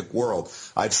post-apocalyptic world.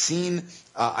 I've seen,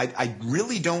 I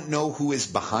really don't know who is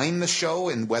behind the show,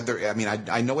 and whether,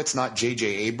 I know it's not J.J.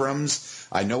 Abrams,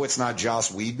 I know it's not Joss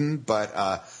Whedon,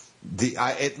 but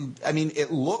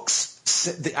it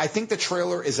looks, I think the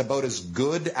trailer is about as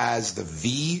good as the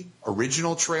V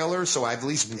original trailer, so at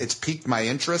least it's piqued my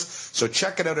interest. So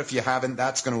check it out if you haven't.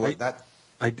 That's going to look that.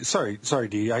 Sorry,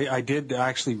 Dee. I did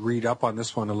actually read up on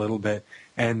this one a little bit,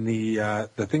 and the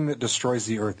thing that destroys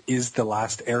the Earth is the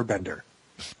last Airbender.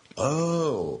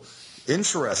 Oh,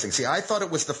 interesting. See, I thought it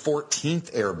was the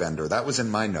 14th Airbender. That was in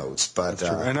my notes, but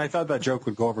that's true. And I thought that joke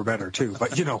would go over better too.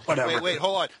 But whatever. Wait,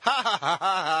 hold on. Ha ha ha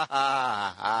ha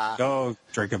ha ha. Oh,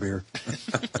 drink a beer.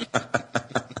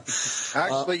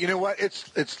 Actually, you know what? It's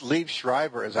Liev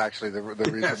Schreiber is actually the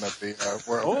reason that the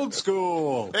world old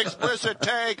school explicit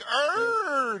tag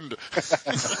earned.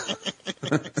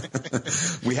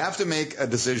 We have to make a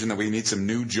decision that we need some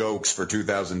new jokes for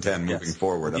 2010 moving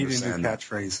forward. We need a new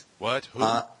catchphrase. What? Who?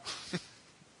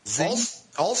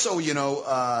 Also,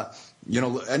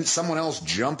 and someone else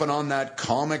jumping on that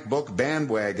comic book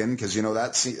bandwagon, because,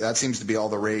 that seems to be all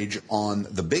the rage on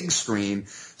the big screen.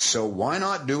 So why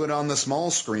not do it on the small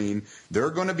screen?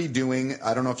 They're going to be doing,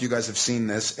 I don't know if you guys have seen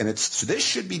this, and this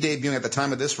should be debuting at the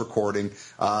time of this recording,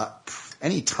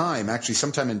 any time, actually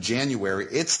sometime in January.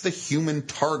 It's The Human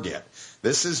Target.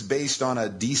 This is based on a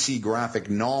DC graphic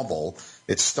novel.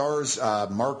 It stars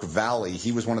Mark Valley.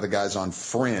 He was one of the guys on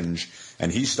Fringe,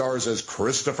 and he stars as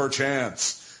Christopher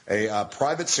Chance, a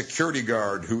private security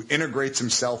guard who integrates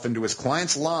himself into his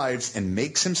clients' lives and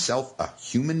makes himself a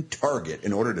human target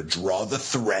in order to draw the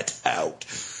threat out.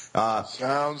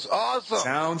 Sounds awesome.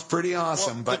 Sounds pretty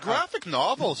awesome. Well, but the graphic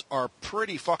novels are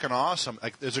pretty fucking awesome.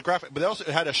 There's a graphic, but it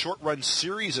had a short-run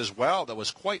series as well that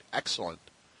was quite excellent.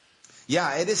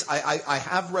 Yeah, it is. I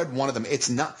have read one of them. It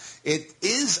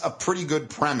is a pretty good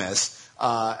premise,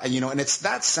 and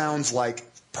that sounds like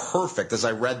perfect as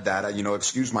I read that.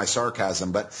 Excuse my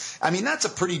sarcasm, but that's a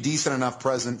pretty decent enough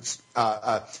premise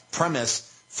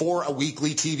for a weekly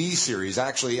TV series.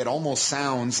 Actually, it almost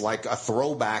sounds like a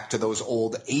throwback to those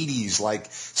old 80s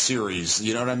series.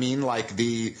 You know what I mean? Like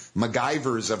the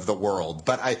MacGyvers of the world.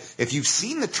 But if you've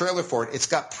seen the trailer for it, it's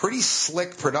got pretty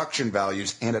slick production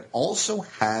values, and it also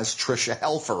has Tricia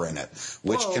Helfer in it,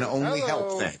 which can only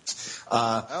help things.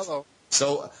 Hello.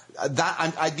 So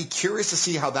I'd be curious to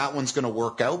see how that one's going to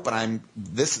work out, but I'm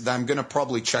going to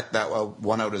probably check that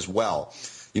one out as well.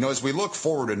 As we look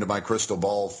forward into my crystal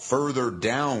ball further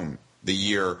down the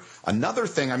year, another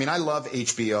thing, I love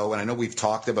HBO, and I know we've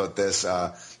talked about this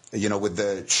with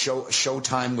the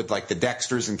Showtime with like the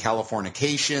Dexters and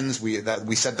Californications.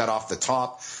 We said that off the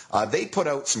top. They put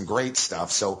out some great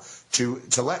stuff. So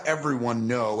to let everyone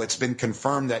know, it's been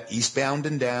confirmed that Eastbound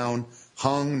and Down,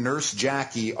 Hung, Nurse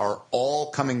Jackie are all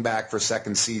coming back for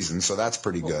second season. So that's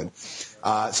pretty good.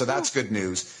 So that's good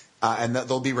news. And that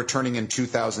they'll be returning in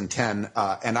 2010.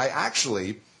 And I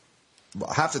actually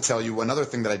have to tell you another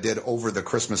thing that I did over the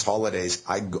Christmas holidays.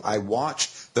 I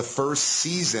watched the first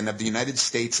season of the United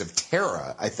States of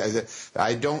Terra. I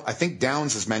think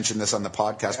Downs has mentioned this on the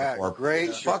podcast before.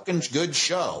 Great, fucking good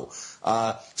show.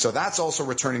 So that's also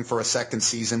returning for a second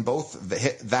season. Both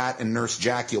that and Nurse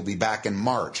Jackie will be back in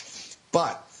March.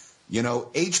 But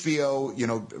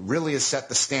HBO, really has set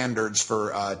the standards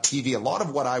for TV. A lot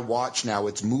of what I watch now,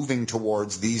 it's moving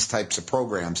towards these types of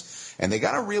programs. And they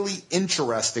got a really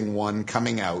interesting one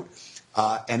coming out,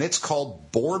 and it's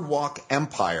called Boardwalk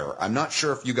Empire. I'm not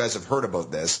sure if you guys have heard about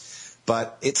this,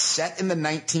 but it's set in the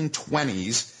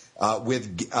 1920s.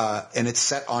 And it's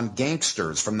set on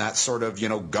gangsters from that sort of,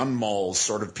 gun malls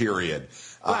sort of period.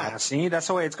 See, that's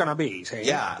the way it's going to be. See?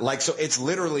 Yeah, so it's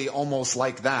literally almost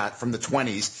like that from the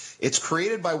 20s. It's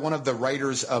created by one of the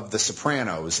writers of The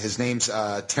Sopranos. His name's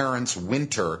Terrence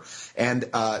Winter. And,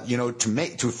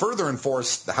 to further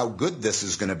enforce how good this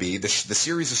is going to be, the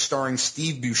series is starring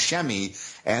Steve Buscemi,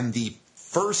 and the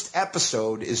first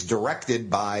episode is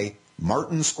directed by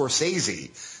Martin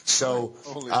Scorsese. So,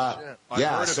 holy shit.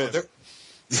 Yeah, so they're...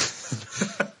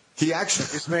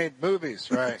 He's made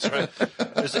movies, right?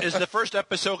 Is the first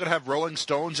episode going to have Rolling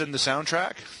Stones in the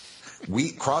soundtrack?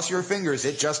 We cross your fingers,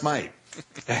 it just might.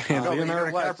 And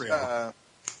Leonardo DiCaprio.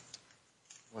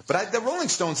 But the Rolling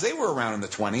Stones, they were around in the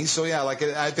 20s, so yeah,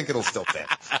 I think it'll still fit.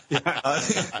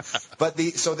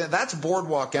 That's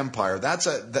Boardwalk Empire. That's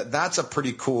a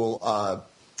pretty cool.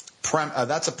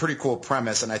 That's a pretty cool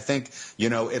premise, and I think,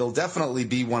 it'll definitely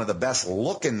be one of the best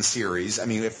looking series. I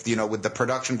mean, if, with the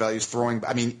production values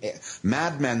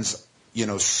Mad Men's,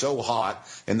 so hot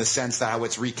in the sense that how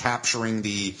it's recapturing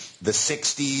the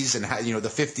 60s and how, the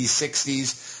 50s,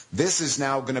 60s. This is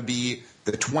now going to be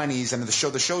the 20s, and the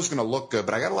show's going to look good,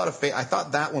 but I got a lot of faith. I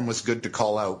thought that one was good to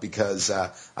call out because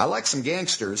I like some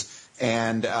gangsters.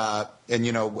 And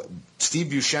Steve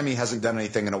Buscemi hasn't done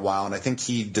anything in a while, and I think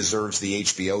he deserves the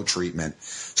HBO treatment.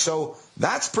 So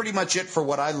that's pretty much it for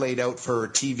what I laid out for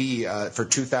TV for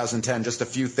 2010. Just a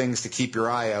few things to keep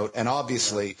your eye out, and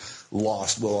obviously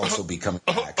Lost will also be coming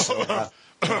back. So,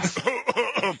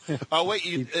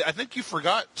 wait, I think you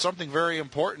forgot something very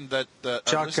important that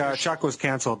Chuck was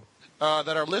canceled.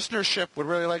 That our listenership would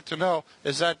really like to know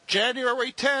is that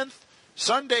January 10th,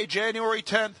 Sunday, January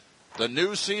 10th, the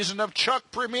new season of Chuck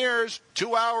premieres.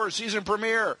 2-hour season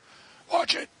premiere.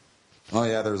 Watch it. Oh,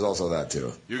 yeah, there's also that,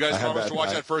 too. You guys promised to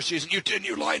watch that first season. You didn't,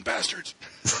 you lying bastards.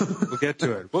 We'll get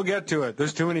to it.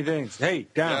 There's too many things. Hey,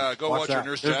 down. Yeah, go watch your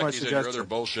Nurse Jackie's and your other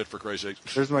bullshit, for Christ's sake.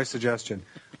 There's my suggestion.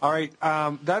 All right,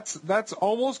 that's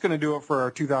almost going to do it for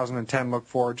our 2010 look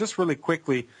forward. Just really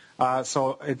quickly,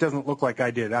 so it doesn't look like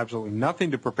I did absolutely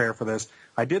nothing to prepare for this.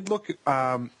 I did look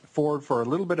forward for a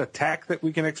little bit of tech that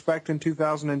we can expect in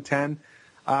 2010.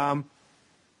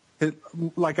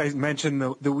 Like I mentioned,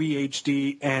 the Wii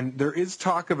HD, and there is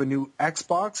talk of a new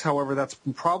Xbox. However, that's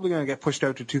probably going to get pushed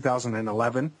out to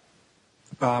 2011.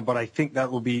 But I think that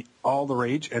will be all the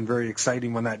rage and very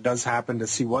exciting when that does happen to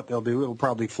see what they'll do. It'll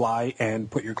probably fly and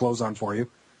put your clothes on for you.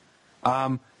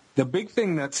 The big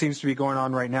thing that seems to be going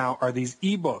on right now are these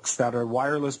e-books that are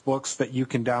wireless books that you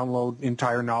can download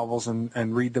entire novels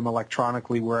and read them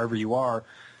electronically wherever you are.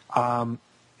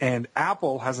 And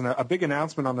Apple has a big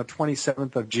announcement on the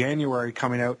 27th of January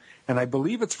coming out, and I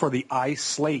believe it's for the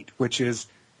iSlate, which is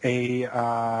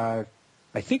I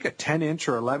think a 10-inch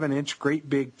or 11-inch great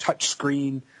big touch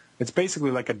screen. It's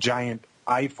basically like a giant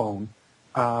iPhone,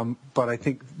 but I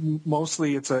think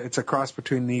mostly it's a cross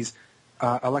between these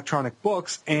electronic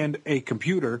books and a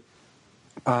computer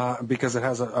because it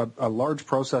has a large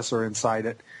processor inside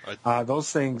it.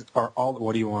 Those things are all.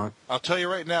 What do you want? I'll tell you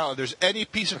right now, if there's any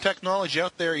piece of technology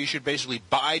out there you should basically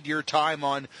bide your time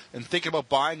on and think about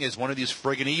buying is one of these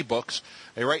friggin' e-books.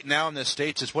 Right now in the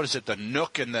States, it's the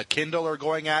Nook and the Kindle are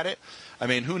going at it. I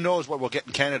mean, who knows what we'll get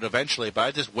in Canada eventually, but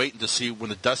I'm just waiting to see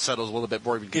when the dust settles a little bit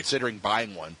more, even considering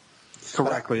buying one.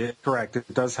 Correct.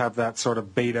 It does have that sort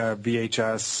of beta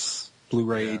VHS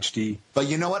Blu-ray HD. But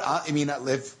you know what?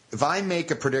 If I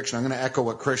make a prediction, I'm going to echo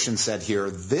what Christian said here.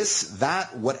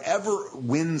 Whatever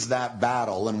wins that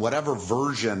battle and whatever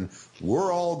version,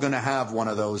 we're all going to have one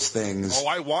of those things. Oh,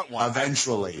 I want one.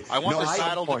 Eventually. I want the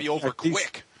battle to be over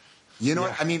quick. You know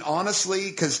what? I mean, honestly,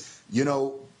 because,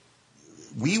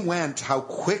 we went how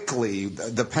quickly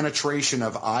the penetration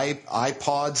of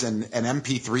iPods and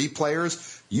MP3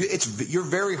 players. You're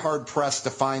very hard pressed to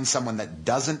find someone that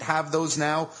doesn't have those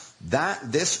now.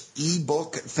 This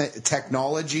ebook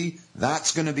technology,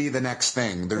 that's going to be the next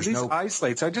thing. There's these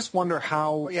iSlates. I just wonder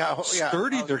how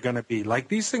sturdy they're going to be. Like,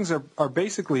 these things are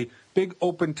basically big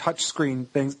open touchscreen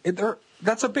things.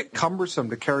 That's a bit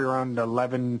cumbersome to carry around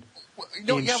 11. But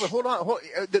hold on.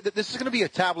 This is going to be a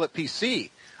tablet PC.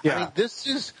 Yeah. I mean, this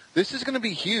is going to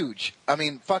be huge. I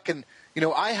mean, fucking,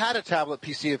 I had a tablet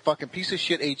PC, a fucking piece of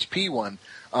shit HP one,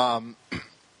 and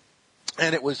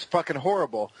it was fucking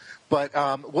horrible. But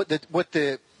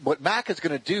what Mac is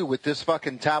going to do with this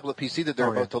fucking tablet PC that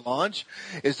they're about to launch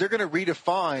is they're going to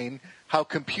redefine how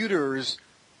computers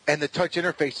and the touch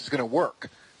interface is going to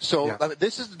work. So I mean,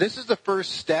 this is the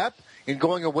first step in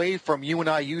going away from you and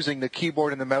I using the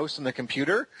keyboard and the mouse and the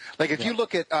computer. Like, if you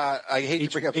look at, I hate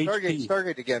to bring up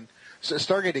Stargate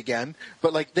again,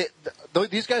 but like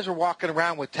these guys are walking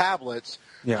around with tablets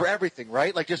for everything,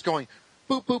 right? Like, just going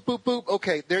boop, boop, boop, boop.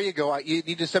 Okay, there you go. You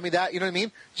need to send me that. You know what I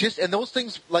mean? And those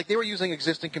things, like, they were using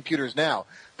existing computers now.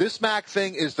 This Mac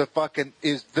thing is the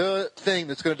thing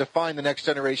that's going to define the next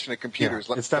generation of computers.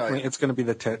 Yeah, it's going to be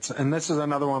the tits. And this is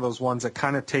another one of those ones that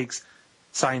kind of takes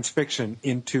science fiction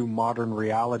into modern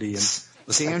reality. And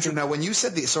see, Andrew, now when you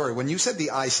said the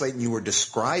iSlate and you were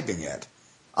describing it,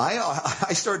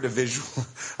 I started to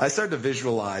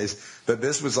visualize that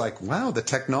this was like, wow, the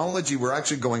technology, we're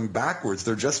actually going backwards.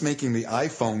 They're just making the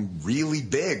iPhone really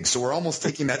big. So we're almost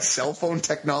taking that cell phone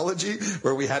technology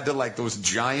where we had to, like, those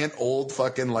giant old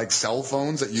fucking, like, cell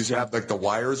phones that used to have, like, the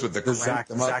wires with the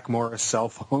Zach Morris cell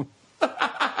phone.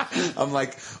 I'm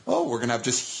like, oh, we're going to have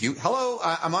just huge. Hello,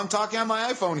 I'm talking on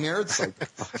my iPhone here. It's like,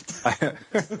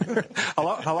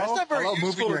 hello,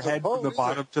 moving your head from the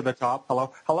bottom to the top.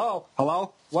 Hello.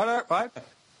 What?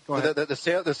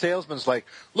 The salesman's like,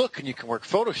 look, and you can work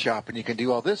Photoshop, and you can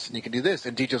do all this, and you can do this.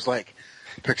 And DJ's like,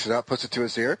 picks it up, puts it to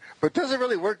his ear, but it doesn't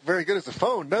really work very good as a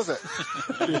phone, does it?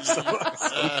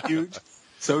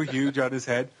 So huge on his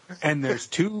head. And there's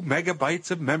 2 megabytes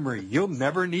of memory. You'll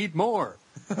never need more.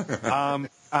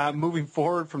 Moving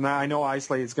forward from that, I know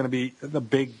iSlate is going to be the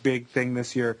big thing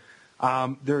this year.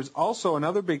 There's also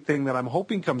another big thing that I'm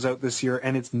hoping comes out this year,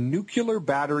 and it's nuclear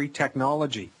battery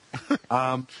technology.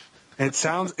 It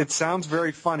sounds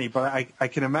very funny, but I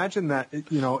can imagine that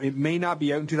it may not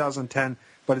be out in 2010,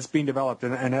 but it's being developed.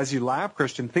 And as you laugh,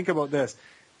 Christian, think about this.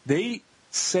 They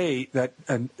say that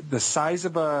the size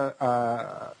of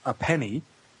a penny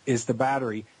is the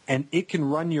battery, and it can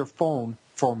run your phone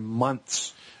for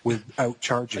months without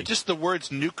charging. Just the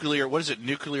words nuclear. What is it?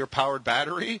 Nuclear powered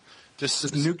battery.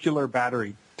 Just nuclear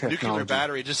battery technology. Nuclear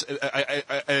battery. Just I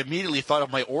immediately thought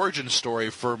of my origin story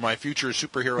for my future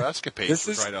superhero escapades.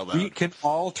 We can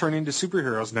all turn into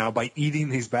superheroes now by eating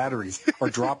these batteries or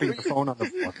dropping the phone on the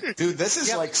floor. Dude, this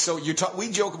is like, so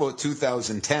we joke about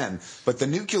 2010, but the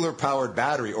nuclear powered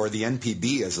battery, or the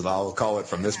NPB as I'll call it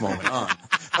from this moment on,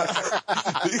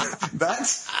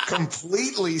 that's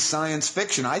completely science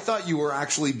fiction. I thought you were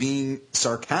actually being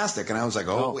sarcastic, and I was like,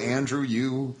 oh, Andrew,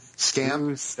 you scam.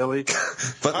 You silly.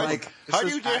 But like, how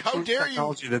dare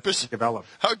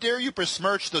you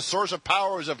besmirch the source of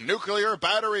powers of nuclear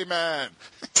battery man?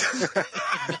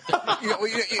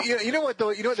 You know what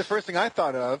though? You know what the first thing I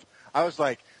thought of? I was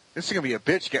like, this is gonna be a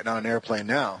bitch getting on an airplane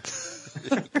now.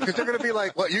 Because they're going to be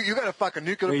like, what, you got a fucking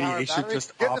nuclear power battery?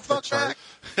 Just Get off the fuck chart.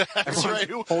 back. That's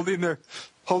right. Holding their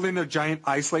giant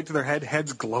iSlate to their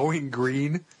heads glowing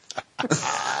green. Look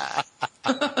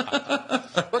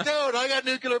out, I got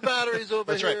nuclear batteries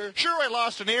over That's here. Right. Sure, I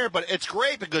lost an ear, but it's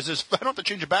great because I don't have to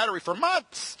change a battery for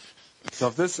months. So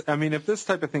if this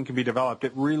type of thing can be developed,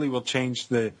 it really will change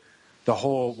the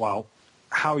whole, well,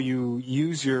 how you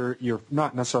use your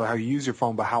not necessarily how you use your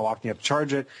phone, but how often you have to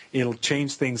charge it. It'll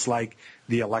change things like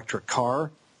the electric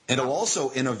car. It'll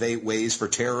also innovate ways for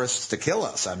terrorists to kill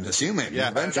us, I'm assuming.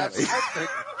 Yeah, eventually.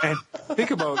 And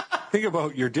think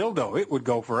about your dildo. It would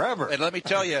go forever. And let me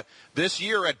tell you, this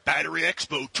year at Battery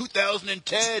Expo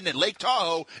 2010 in Lake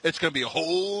Tahoe, it's going to be a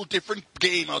whole different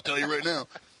game, I'll tell you right now.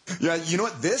 Yeah, you know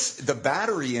what? The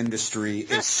battery industry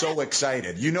is so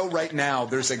excited. You know, right now,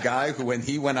 there's a guy who, when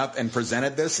he went up and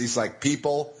presented this, he's like,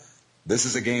 people, this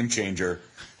is a game changer.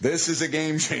 This is a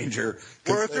game changer.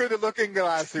 We're through the looking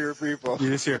glass here, people. You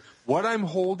just hear, what I'm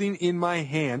holding in my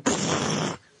hand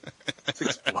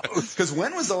explodes. Because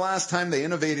when was the last time they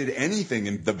innovated anything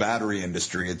in the battery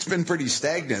industry? It's been pretty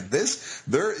stagnant.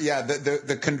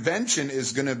 The convention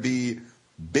is going to be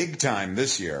big time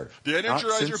this year. The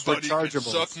Energizer Buddy can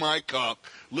suck my cock.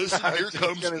 Listen, here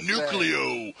comes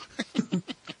Nucleo.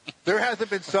 There hasn't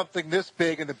been something this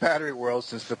big in the battery world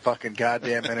since the fucking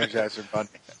goddamn Energizer Bunny.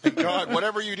 And God,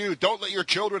 whatever you do, don't let your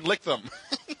children lick them.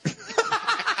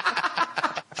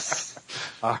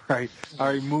 All right,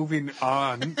 moving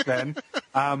on then.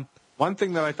 One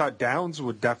thing that I thought Downs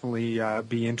would definitely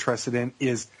be interested in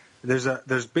is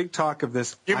there's big talk of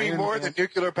this. You mean more than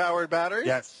nuclear-powered batteries?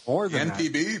 Yes, more than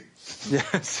NPB?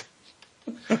 Yes.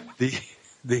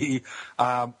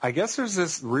 I guess there's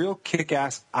this real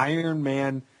kick-ass Iron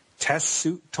Man test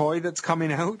suit toy that's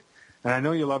coming out. And I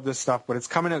know you love this stuff, but it's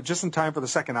coming out just in time for the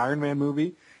second Iron Man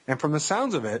movie. And from the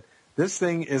sounds of it, this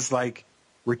thing is like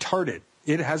retarded.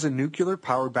 It has a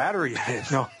nuclear-powered battery in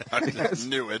it. No,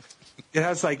 Knew it. It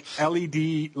has like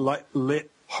LED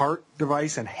lit heart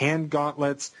device and hand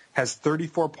gauntlets, has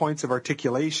 34 points of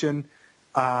articulation,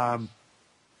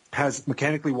 has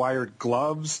mechanically wired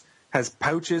gloves, has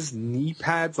pouches, knee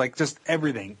pads, like just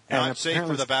everything. Not safe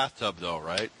for the bathtub, though,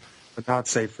 right? But not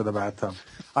safe for the bathtub.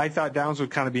 I thought Downs would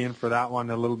kind of be in for that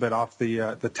one, a little bit off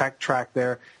the tech track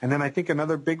there. And then I think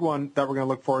another big one that we're going to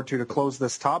look forward to close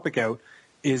this topic out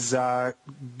is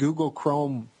Google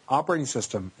Chrome operating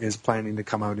system is planning to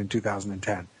come out in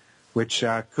 2010, which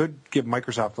could give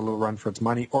Microsoft a little run for its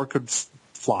money or could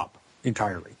flop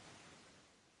entirely.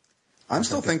 I'm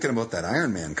still thinking about that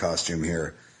Iron Man costume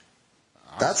here.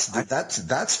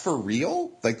 That's for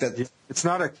real? Like that? It's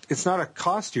not a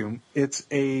costume. It's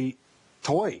a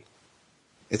toy.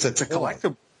 It's a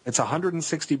collectible. It's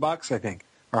 $160, I think,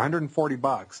 or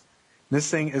 $140. This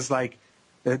thing is like,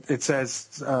 it says,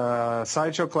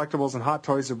 Sideshow Collectibles and Hot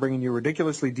Toys are bringing you a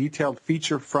ridiculously detailed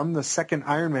feature from the second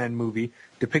Iron Man movie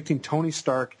depicting Tony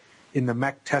Stark in the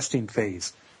mech testing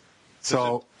phase.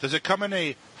 Does it come in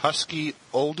a husky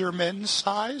older men's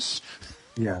size?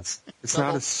 Yes. It's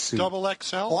not a suit. Double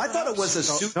XL? Oh, I thought it was a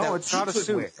suit. No, it's not a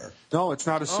suit. No, it's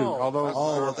not a suit.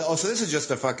 So this is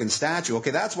just a fucking statue. Okay,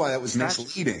 that's why that was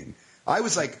misleading. I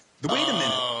was like, wait a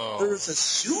minute. There's a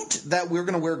suit that we're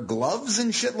going to wear gloves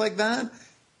and shit like that?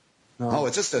 No. Oh,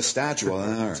 it's just a statue.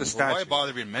 It's a statue. Why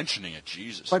bother even mentioning it?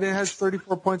 Jesus. But it has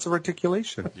 34 points of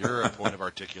articulation. You're a point of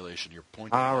articulation. You're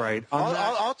pointing. All right.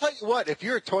 I'll tell you what. If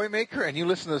you're a toy maker and you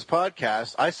listen to this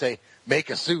podcast, I say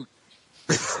make a suit.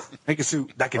 Make a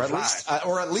suit that can fly.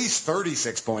 Or at least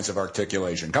 36 points of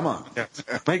articulation. Come on. Yeah.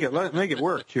 Make it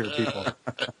work here, people.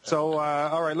 So,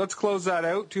 all right, let's close that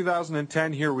out.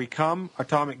 2010, here we come.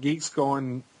 Atomic Geeks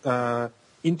going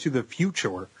into the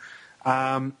future.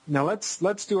 Now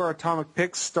let's do our atomic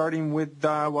picks, starting with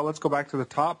let's go back to the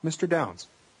top, Mr. Downs.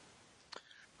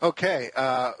 Okay.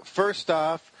 First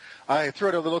off, I threw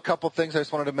out a little couple things I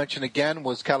just wanted to mention again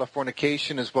was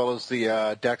Californication as well as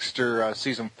the Dexter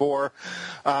Season 4.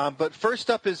 But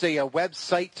first up is a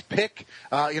website pick.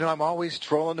 I'm always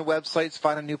trolling the websites,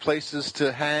 finding new places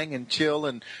to hang and chill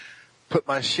and put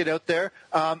my shit out there.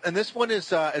 And this one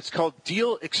is it's called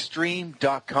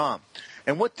DealExtreme.com.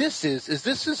 And what this is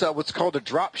what's called a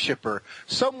drop shipper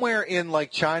somewhere in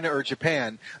like China or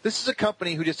Japan. This is a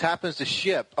company who just happens to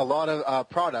ship a lot of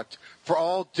product for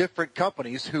all different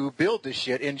companies who build this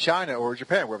shit in China or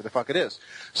Japan, wherever the fuck it is.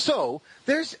 So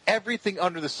there's everything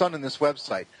under the sun in this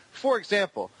website. For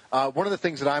example, one of the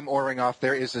things that I'm ordering off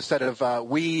there is a set of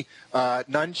Wii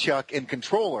nunchuck and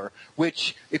controller,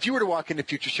 which if you were to walk into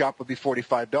Future Shop would be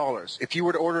 $45. If you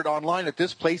were to order it online at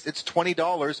this place, it's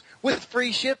 $20 with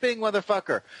free shipping,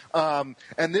 motherfucker.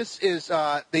 And this is,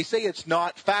 they say it's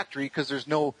not factory because there's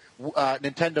no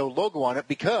Nintendo logo on it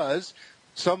because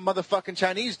some motherfucking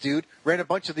Chinese dude ran a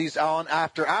bunch of these on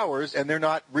after hours, and they're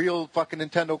not real fucking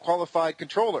Nintendo qualified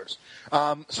controllers.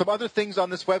 Some other things on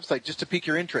this website, just to pique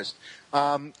your interest.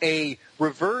 A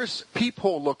reverse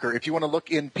peephole looker, if you want to look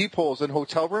in peepholes in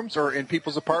hotel rooms or in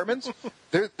people's apartments,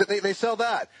 they sell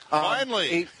that.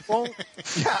 Finally. A phone,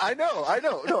 yeah, I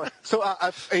know. No. So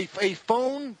a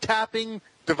phone tapping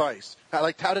device,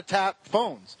 like how to tap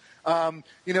phones.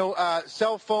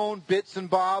 Cell phone bits and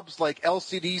bobs like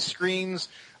LCD screens,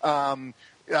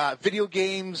 video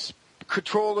games,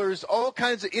 controllers, all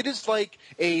kinds of. It is like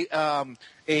a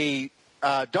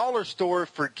dollar store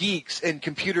for geeks and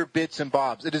computer bits and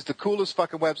bobs. It is the coolest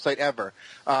fucking website ever.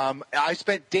 I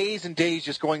spent days and days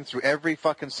just going through every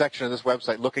fucking section of this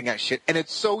website looking at shit, and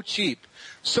it's so cheap.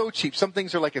 So cheap. Some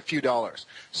things are like a few dollars.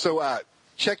 So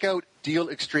check out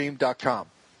DealExtreme.com.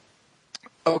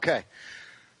 Okay.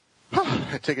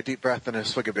 I take a deep breath and a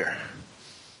swig of beer.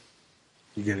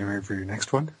 You getting ready for your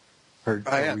next one?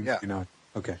 I am, yeah.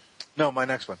 Okay. No, my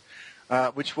next one.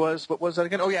 which was, what was that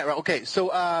again? Oh, yeah, right, okay.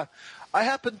 So I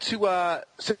happened to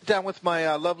sit down with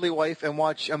my lovely wife and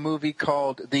watch a movie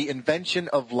called The Invention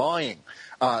of Lying,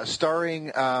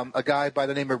 starring a guy by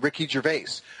the name of Ricky Gervais,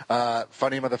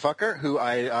 funny motherfucker, who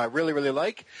I really, really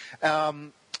like.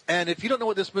 And if you don't know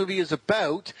what this movie is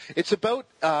about, it's about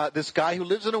this guy who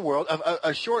lives in a world,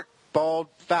 a short, bald,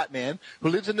 fat man who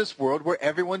lives in this world where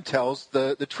everyone tells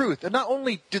the truth. And not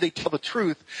only do they tell the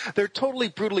truth, they're totally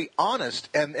brutally honest,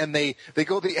 and they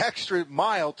go the extra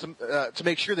mile to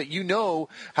make sure that you know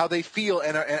how they feel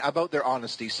and about their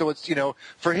honesty. So it's,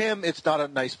 for him, it's not a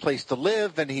nice place to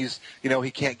live, and he's,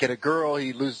 he can't get a girl,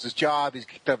 he loses his job, he's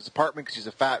kicked out of his apartment because he's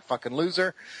a fat fucking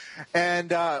loser.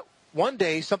 And one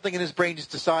day, something in his brain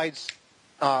just decides,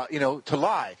 to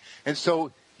lie. And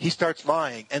so he starts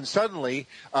lying. And suddenly,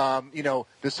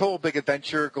 this whole big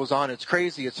adventure goes on. It's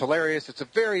crazy. It's hilarious. It's a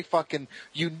very fucking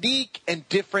unique and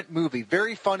different movie.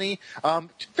 Very funny.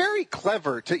 Very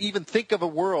clever to even think of a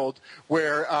world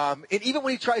where, and even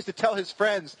when he tries to tell his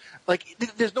friends,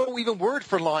 there's no even word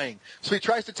for lying. So he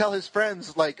tries to tell his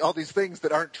friends, all these things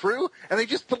that aren't true, and they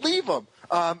just believe him.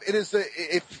 It is,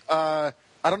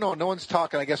 I don't know. No one's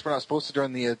talking. I guess we're not supposed to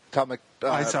during the Atomic.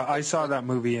 I saw that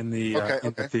movie in the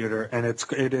the theater, and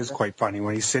it is quite funny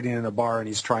when he's sitting in a bar and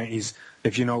he's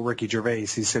if you know Ricky Gervais,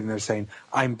 he's sitting there saying,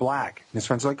 "I'm black," and his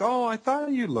friends are like, "Oh, I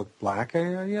thought you looked black."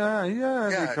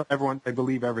 Yeah. Everyone, they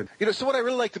believe everything. So what I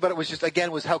really liked about it was just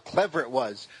was how clever it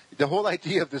was. The whole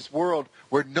idea of this world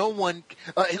where no one,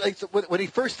 when he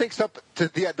first thinks up to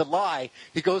the lie,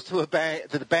 he goes to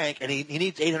the bank, and he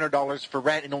needs $800 for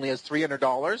rent and only has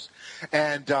 $300,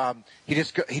 and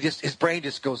his brain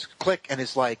just goes click, and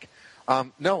it's like,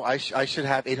 no, I should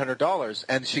have $800,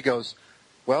 and she goes,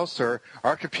 well, sir,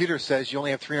 our computer says you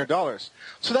only have $300.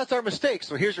 So that's our mistake.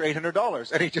 So here's your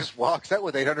 $800. And he just walks out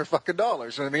with $800 fucking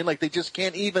dollars. You know what I mean? They just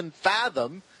can't even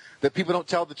fathom that people don't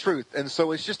tell the truth. And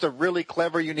so it's just a really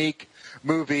clever, unique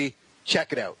movie.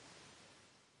 Check it out.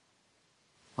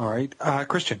 All right.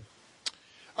 Christian.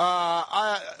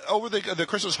 Over the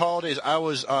Christmas holidays, I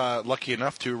was lucky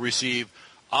enough to receive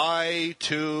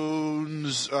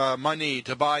iTunes money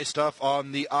to buy stuff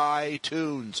on the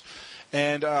iTunes.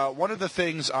 And one of the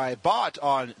things I bought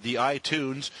on the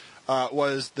iTunes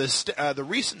was the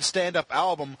recent stand-up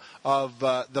album of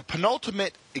the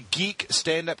penultimate geek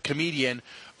stand-up comedian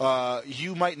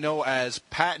you might know as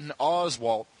Patton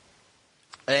Oswalt.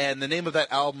 And the name of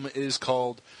that album is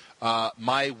called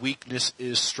My Weakness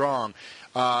is Strong.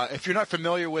 If you're not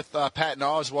familiar with Patton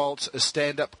Oswalt's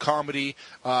stand-up comedy,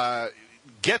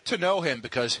 get to know him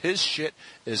because his shit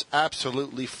is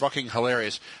absolutely fucking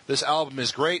hilarious. This album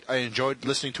is great. I enjoyed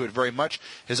listening to it very much.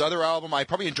 His other album I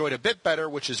probably enjoyed a bit better,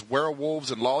 which is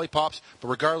Werewolves and Lollipops. But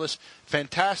regardless,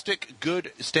 fantastic,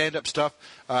 good stand-up stuff,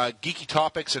 geeky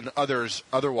topics and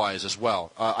otherwise as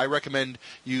well. I recommend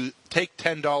you take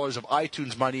 $10 of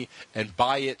iTunes money and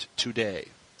buy it today.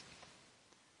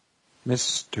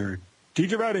 Mr.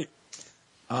 DJ Reddy.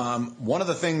 One of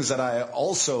the things that I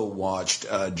also watched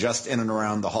just in and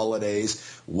around the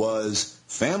holidays was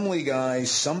Family Guy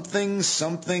Something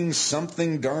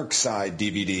Dark Side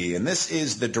DVD. And this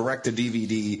is the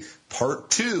direct-to-DVD part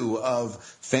 2 of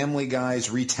Family Guy's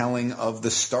retelling of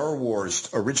the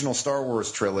original Star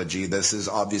Wars trilogy. This is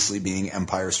obviously being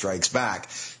Empire Strikes Back.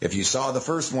 If you saw the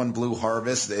first one, Blue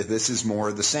Harvest, this is more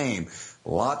of the same.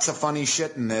 Lots of funny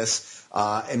shit in this,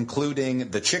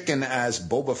 including the chicken as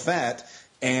Boba Fett.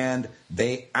 And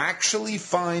they actually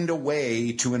find a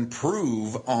way to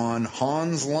improve on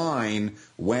Han's line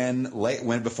when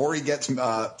before he gets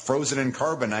frozen in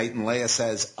carbonite and Leia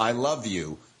says, "I love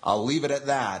you." I'll leave it at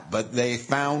that. But they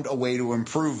found a way to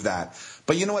improve that.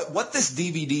 But you know what? What this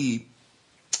DVD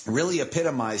really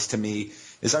epitomized to me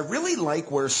is I really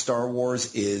like where Star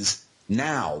Wars is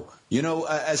now.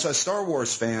 As a Star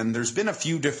Wars fan, there's been a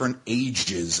few different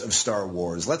ages of Star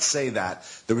Wars. Let's say that.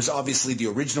 There was obviously the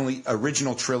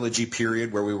original trilogy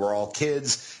period where we were all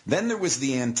kids. Then there was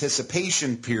the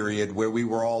anticipation period where we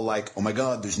were all like, oh my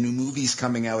God, there's new movies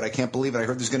coming out. I can't believe it. I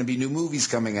heard there's going to be new movies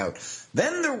coming out.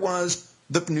 Then there was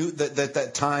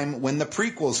that time when the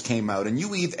prequels came out,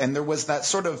 and there was that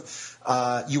sort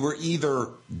of you were either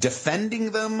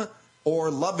defending them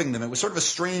or loving them. It was sort of a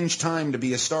strange time to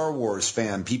be a Star Wars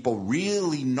fan. People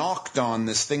really knocked on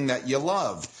this thing that you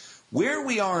loved. Where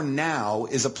we are now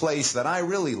is a place that I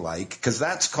really like, because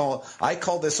I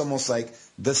call this almost like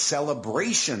the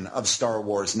celebration of Star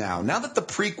Wars now. Now that the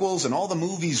prequels and all the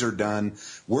movies are done,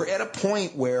 we're at a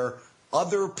point where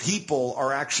other people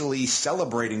are actually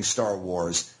celebrating Star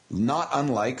Wars, not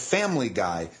unlike Family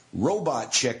Guy,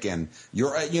 Robot Chicken.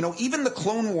 Even the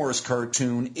Clone Wars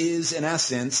cartoon is, in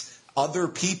essence, other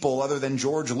people other than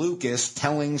George Lucas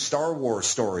telling Star Wars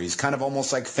stories, kind of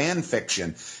almost like fan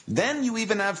fiction. Then you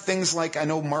even have things like, I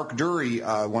know Mark Dury,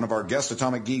 one of our guests,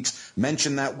 Atomic Geeks,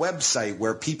 mentioned that website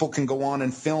where people can go on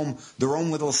and film their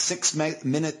own little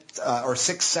 6-minute or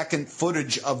 6-second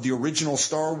footage of the original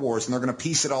Star Wars, and they're going to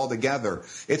piece it all together.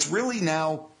 It's really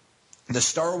now the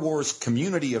Star Wars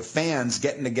community of fans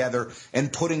getting together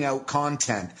and putting out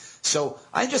content. So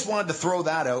I just wanted to throw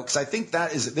that out because I think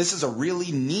this is a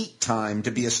really neat time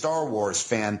to be a Star Wars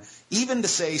fan, even to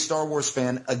say Star Wars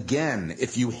fan again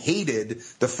if you hated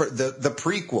the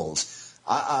prequels.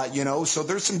 So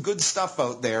there's some good stuff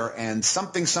out there, and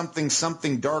something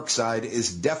Dark Side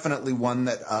is definitely one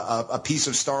that a piece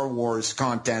of Star Wars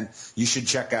content you should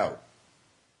check out.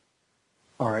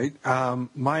 All right.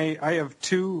 I have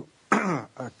two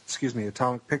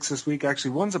Atomic picks this week.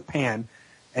 Actually, one's a pan,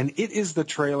 and it is the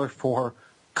trailer for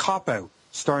Cop Out,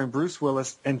 starring Bruce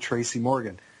Willis and Tracy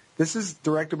Morgan. This is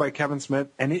directed by Kevin Smith,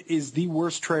 and it is the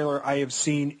worst trailer I have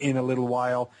seen in a little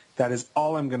while. That is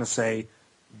all I'm going to say.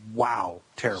 Wow,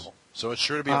 terrible. So it's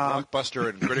sure to be a blockbuster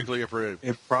and critically approved.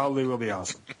 It probably will be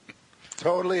awesome.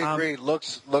 Totally agree.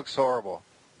 Looks horrible.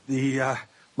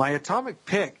 My Atomic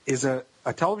pick is a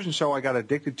television show I got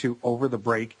addicted to over the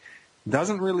break.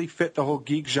 Doesn't really fit the whole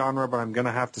geek genre, but I'm going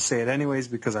to have to say it anyways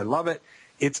because I love it.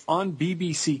 It's on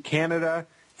BBC Canada,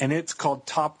 and it's called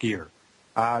Top Gear.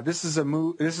 This is a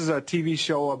TV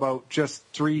show about just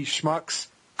three schmucks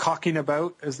cocking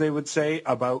about, as they would say,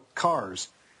 about cars.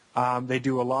 They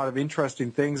do a lot of interesting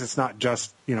things. It's not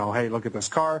just, hey, look at this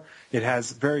car. It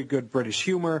has very good British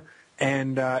humor,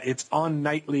 and it's on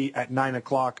nightly at 9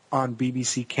 o'clock on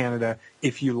BBC Canada.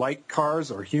 If you like cars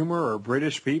or humor or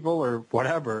British people or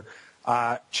whatever,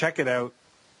 check it out.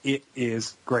 It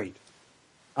is great.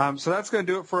 So that's going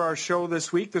to do it for our show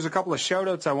this week. There's a couple of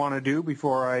shout-outs I want to do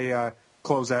before I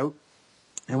close out.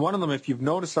 And one of them, if you've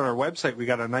noticed on our website, we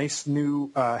got a nice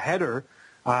new header,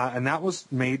 and that was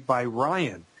made by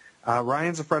Ryan.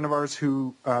 Ryan's a friend of ours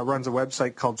who runs a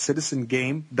website called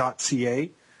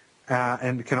citizengame.ca,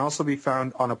 and can also be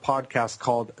found on a podcast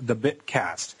called The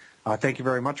Bitcast. Thank you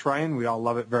very much, Ryan. We all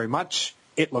love it very much.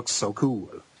 It looks so cool.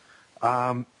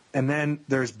 And then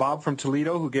there's Bob from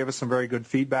Toledo who gave us some very good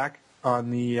feedback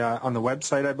on the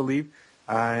website, I believe.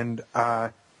 And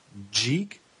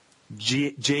Jeeg,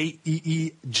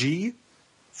 Jeeg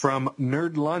from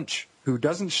Nerd Lunch, who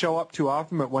doesn't show up too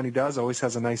often, but when he does, always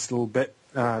has a nice little bit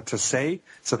to say.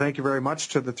 So thank you very much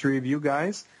to the three of you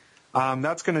guys.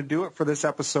 That's going to do it for this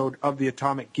episode of the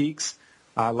Atomic Geeks.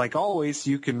 Like always,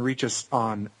 you can reach us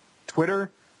on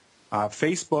Twitter,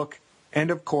 Facebook,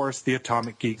 and, of course,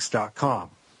 theatomicgeeks.com.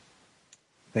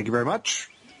 Thank you very much.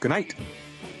 Good night.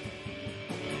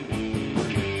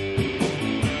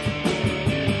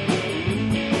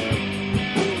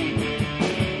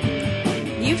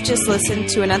 You've just listened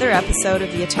to another episode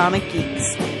of The Atomic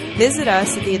Geeks. Visit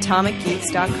us at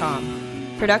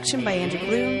theatomicgeeks.com. Production by Andrew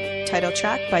Bloom. Title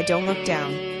track by Don't Look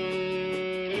Down.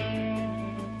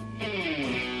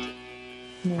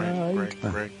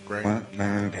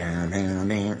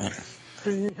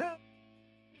 Great.